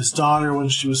that his daughter, when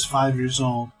she was 5 years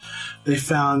old, they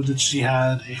found that she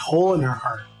had a hole in her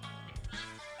heart,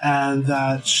 and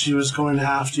that she was going to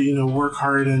have to, work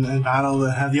hard and battle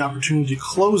and have the opportunity to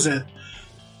close it,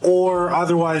 or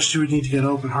otherwise she would need to get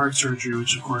open heart surgery,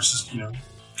 which of course is,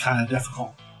 kind of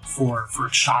difficult for a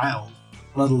child,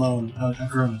 let alone a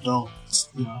grown adult. It's,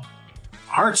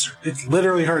 it's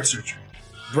literally heart surgery.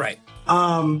 Right.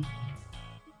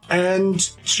 And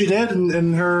she did, and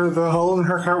the hole in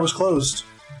her heart was closed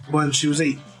when she was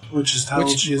 8, which is how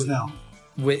old she is now.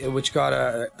 Which got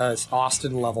a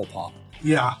Austin level pop.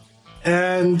 Yeah,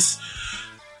 and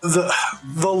the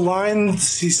line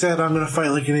he said, "I'm going to fight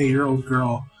like an 8-year-old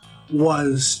girl,"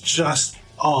 was just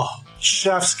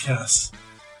chef's kiss.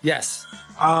 Yes.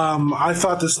 I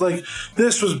thought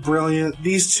this was brilliant.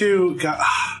 These two got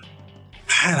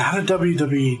man. How did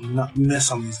WWE not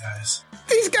miss on these guys?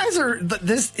 These guys are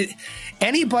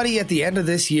anybody at the end of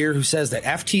this year who says that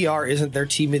FTR isn't their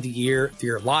team of the year,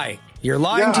 you're lying. You're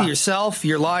lying to yourself.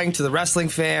 You're lying to the wrestling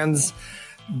fans.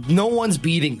 No one's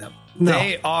beating them. No.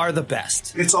 They are the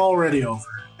best. It's already over.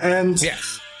 And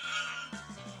yes,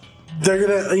 they're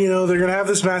gonna have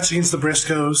this match against the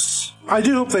Briscoes. I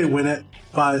do hope they win it,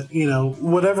 but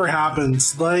whatever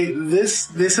happens, like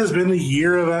this has been the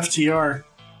year of FTR,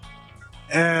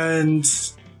 and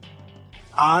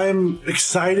I'm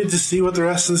excited to see what the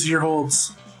rest of this year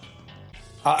holds.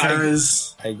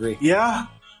 Because I agree. Yeah,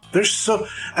 and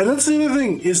that's the other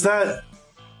thing is that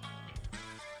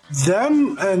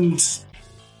them and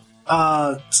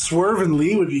Swerve and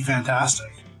Lee would be fantastic.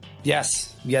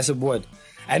 Yes, it would.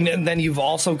 And then you've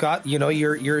also got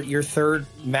your third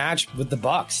match with the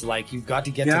Bucks. Like, you've got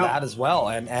to get to that as well.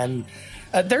 And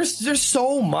there's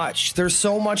so much. There's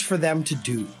so much for them to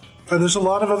do. And there's a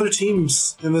lot of other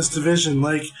teams in this division,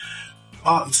 like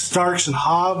Starks and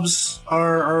Hobbs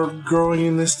are growing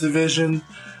in this division.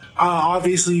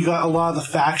 Obviously, you got a lot of the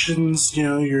factions.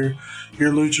 Your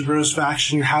Lucha Bros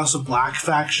faction, your House of Black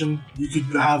faction. You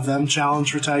could have them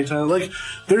challenge for tag title. Like,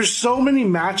 there's so many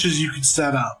matches you could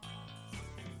set up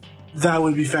that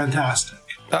would be fantastic.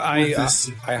 I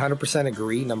 100%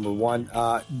 agree. Number one,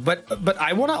 but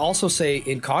I want to also say,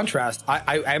 in contrast,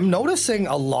 I'm noticing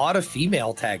a lot of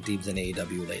female tag teams in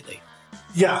AEW lately.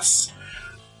 Yes,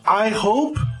 I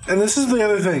hope, and this is the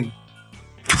other thing.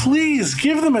 Please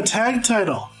give them a tag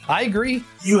title. I agree.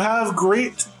 You have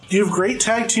great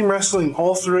tag team wrestling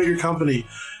all throughout your company.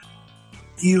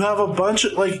 You have a bunch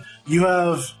of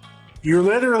you're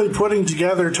literally putting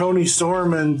together Tony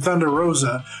Storm and Thunder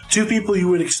Rosa, two people you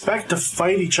would expect to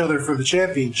fight each other for the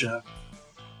championship.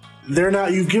 They're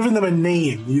not. You've given them a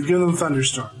name. You've given them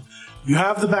Thunderstorm. You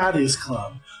have the Baddies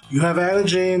Club. You have Anna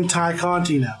Jay and Ty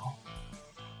Conti now.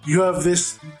 You have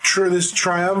this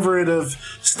triumvirate of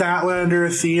Statlander,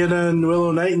 Athena, and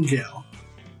Willow Nightingale.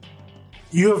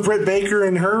 You have Britt Baker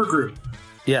and her group.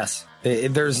 Yes,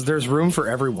 there's room for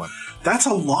everyone. That's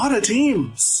a lot of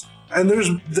teams. And there's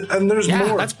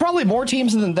more. That's probably more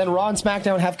teams than Raw and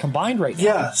SmackDown have combined right now.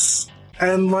 Yes.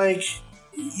 And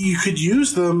you could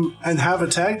use them and have a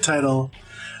tag title,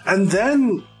 and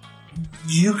then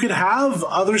you could have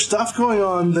other stuff going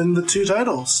on than the two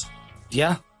titles.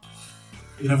 Yeah.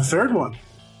 You'd have a third one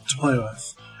to play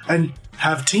with. And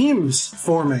have teams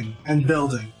forming and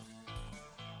building.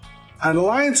 And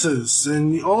alliances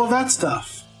and all of that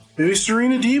stuff. Maybe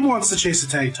Serena Deeb wants to chase a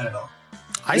tag title.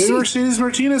 Maybe Mercedes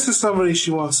Martinez is somebody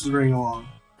she wants to bring along.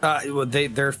 Well,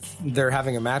 they're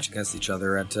having a match against each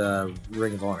other at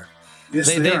Ring of Honor.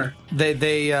 Yes, they are.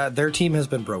 Their team has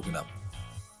been broken up.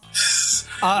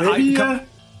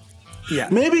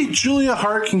 Maybe Julia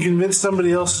Hart can convince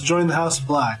somebody else to join the House of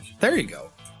Black. There you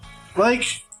go.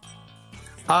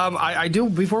 I do.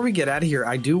 Before we get out of here,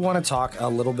 I do want to talk a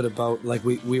little bit about like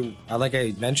like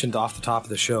I mentioned off the top of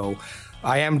the show.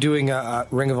 I am doing a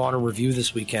Ring of Honor review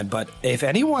this weekend, but if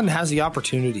anyone has the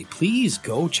opportunity, please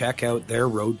go check out their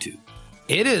Road to.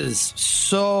 It is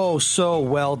so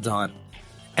well done,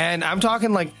 and I'm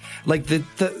talking like the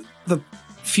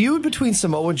feud between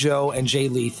Samoa Joe and Jay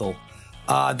Lethal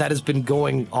that has been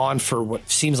going on for what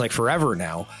seems like forever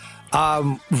now.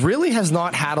 Really has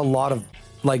not had a lot of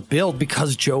like build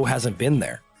because Joe hasn't been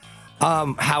there.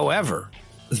 However,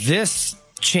 this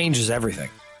changes everything.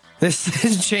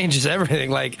 This changes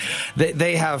everything. Like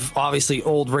they have obviously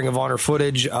old Ring of Honor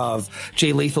footage of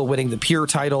Jay Lethal winning the Pure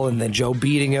title and then Joe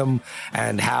beating him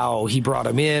and how he brought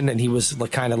him in and he was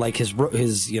like, kind of like his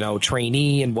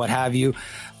trainee and what have you.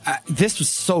 This was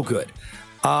so good.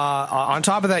 On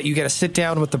top of that, you get a sit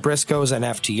down with the Briscoes and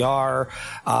FTR.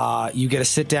 You get a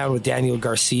sit down with Daniel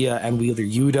Garcia and Wheeler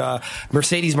Yuta,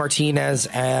 Mercedes Martinez,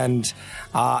 and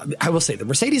I will say the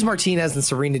Mercedes Martinez and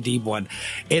Serena Deeb one.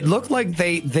 It looked like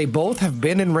they both have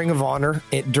been in Ring of Honor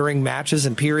during matches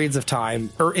and periods of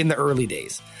time or in the early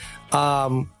days.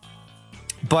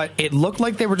 But it looked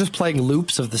like they were just playing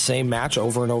loops of the same match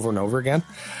over and over and over again.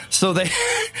 So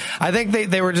I think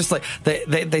they were just like,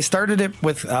 they started it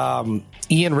with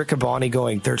Ian Riccaboni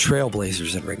going, they're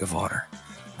trailblazers in Ring of Honor.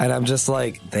 And I'm just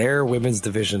like, their women's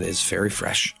division is very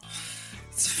fresh.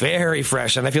 It's very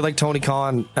fresh. And I feel like Tony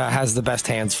Khan has the best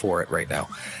hands for it right now.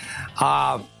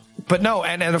 But no,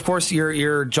 and of course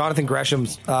your Jonathan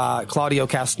Gresham's Claudio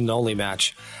Castagnoli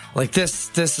match. Like this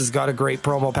has got a great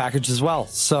promo package as well.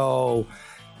 So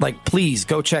like, please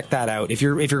go check that out. If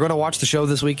you're going to watch the show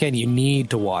this weekend, you need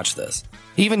to watch this.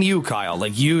 Even you, Kyle,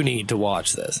 like you need to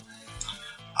watch this.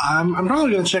 I'm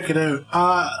probably going to check it out.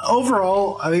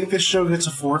 Overall, I think this show gets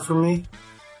a 4 from me.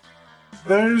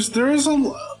 There was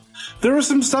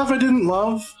some stuff I didn't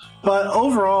love, but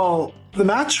overall, the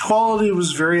match quality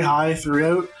was very high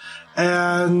throughout,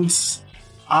 and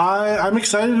I'm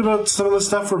excited about some of the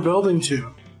stuff we're building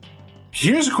to.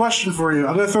 Here's a question for you.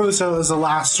 I'm going to throw this out as the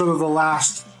last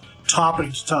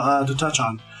topic to touch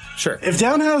on. Sure. If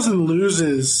Danhausen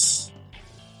loses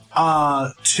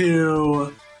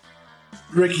to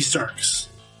Ricky Starks,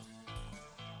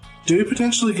 do we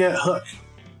potentially get Hook?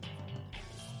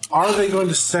 Are they going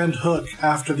to send Hook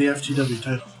after the FTW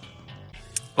title?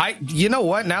 You know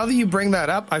what? Now that you bring that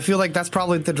up, I feel like that's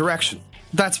probably the direction.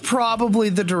 That's probably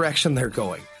the direction they're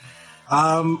going.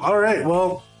 All right.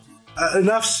 Well,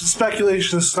 enough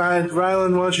speculation aside.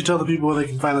 Rylan, why don't you tell the people where they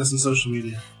can find us on social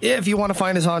media? If you want to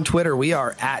find us on Twitter, we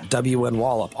are at WN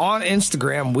Wallop. On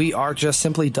Instagram, we are just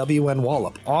simply WN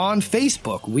Wallop. On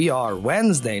Facebook, we are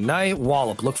Wednesday Night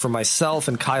Wallop. Look for myself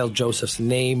and Kyle Joseph's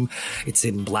name. It's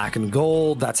in black and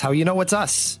gold. That's how you know it's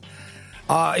us.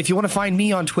 If you want to find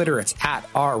me on Twitter, it's at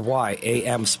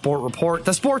RYAM Sport Report.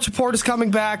 The Sports Report is coming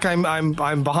back.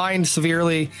 I'm behind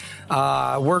severely.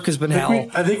 Work has been hell.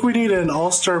 I think we need an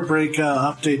All-Star break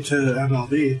update to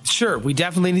MLB. Sure, we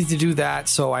definitely need to do that.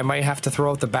 So I might have to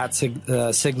throw out the bat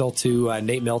signal to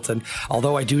Nate Milton.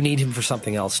 Although I do need him for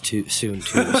something else soon too.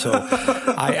 So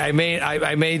I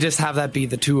may just have that be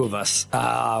the two of us,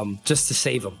 just to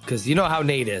save him, because you know how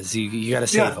Nate is. You got to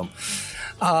save him.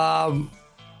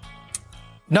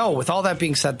 No, with all that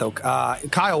being said, though,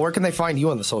 Kyle, where can they find you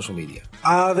on the social media?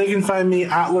 They can find me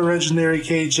at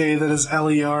LeRegendaryKJ. That is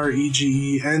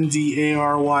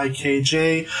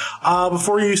LeRegendaryKJ.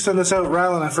 Before you send this out,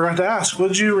 Rylan, I forgot to ask, what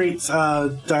did you rate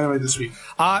Dynamite this week?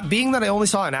 Being that I only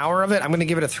saw an hour of it, I'm going to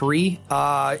give it a 3.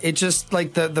 It just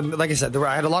like like I said,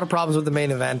 I had a lot of problems with the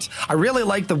main event. I really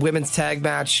like the women's tag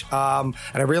match, and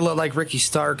I really like Ricky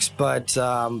Starks, but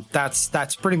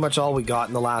that's pretty much all we got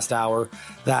in the last hour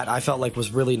that I felt like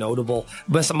was really notable.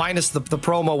 But minus the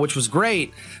promo, which was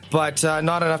great, but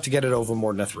not enough to get it over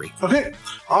more than a 3. Okay,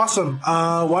 awesome.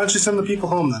 Why don't you send the people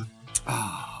home then?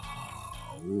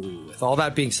 With all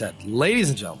that being said, ladies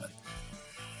and gentlemen,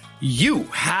 you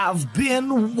have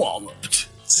been walloped.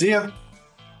 See ya.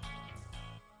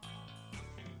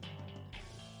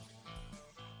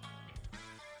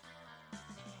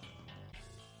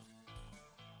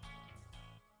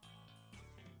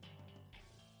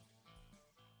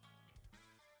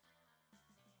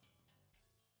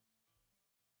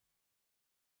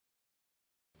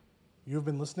 You have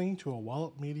been listening to a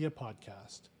Wallop Media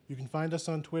podcast. You can find us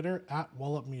on Twitter at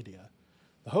Wallop Media.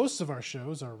 The hosts of our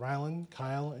shows are Rylan,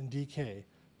 Kyle, and DK. You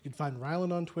can find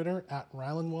Rylan on Twitter at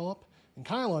Rylan Wallop and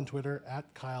Kyle on Twitter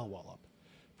at Kyle Wallop.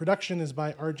 Production is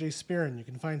by RJ Spearin. You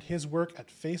can find his work at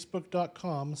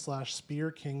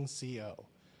facebook.com/SpearKingCO.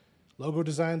 Logo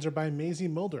designs are by Maisie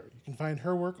Mulder. You can find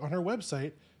her work on her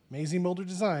website,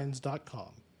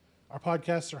 MaisieMulderDesigns.com. Our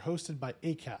podcasts are hosted by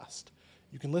Acast.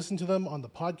 You can listen to them on the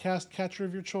podcast catcher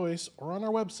of your choice or on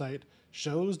our website,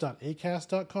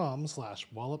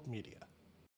 shows.acast.com/wallopmedia.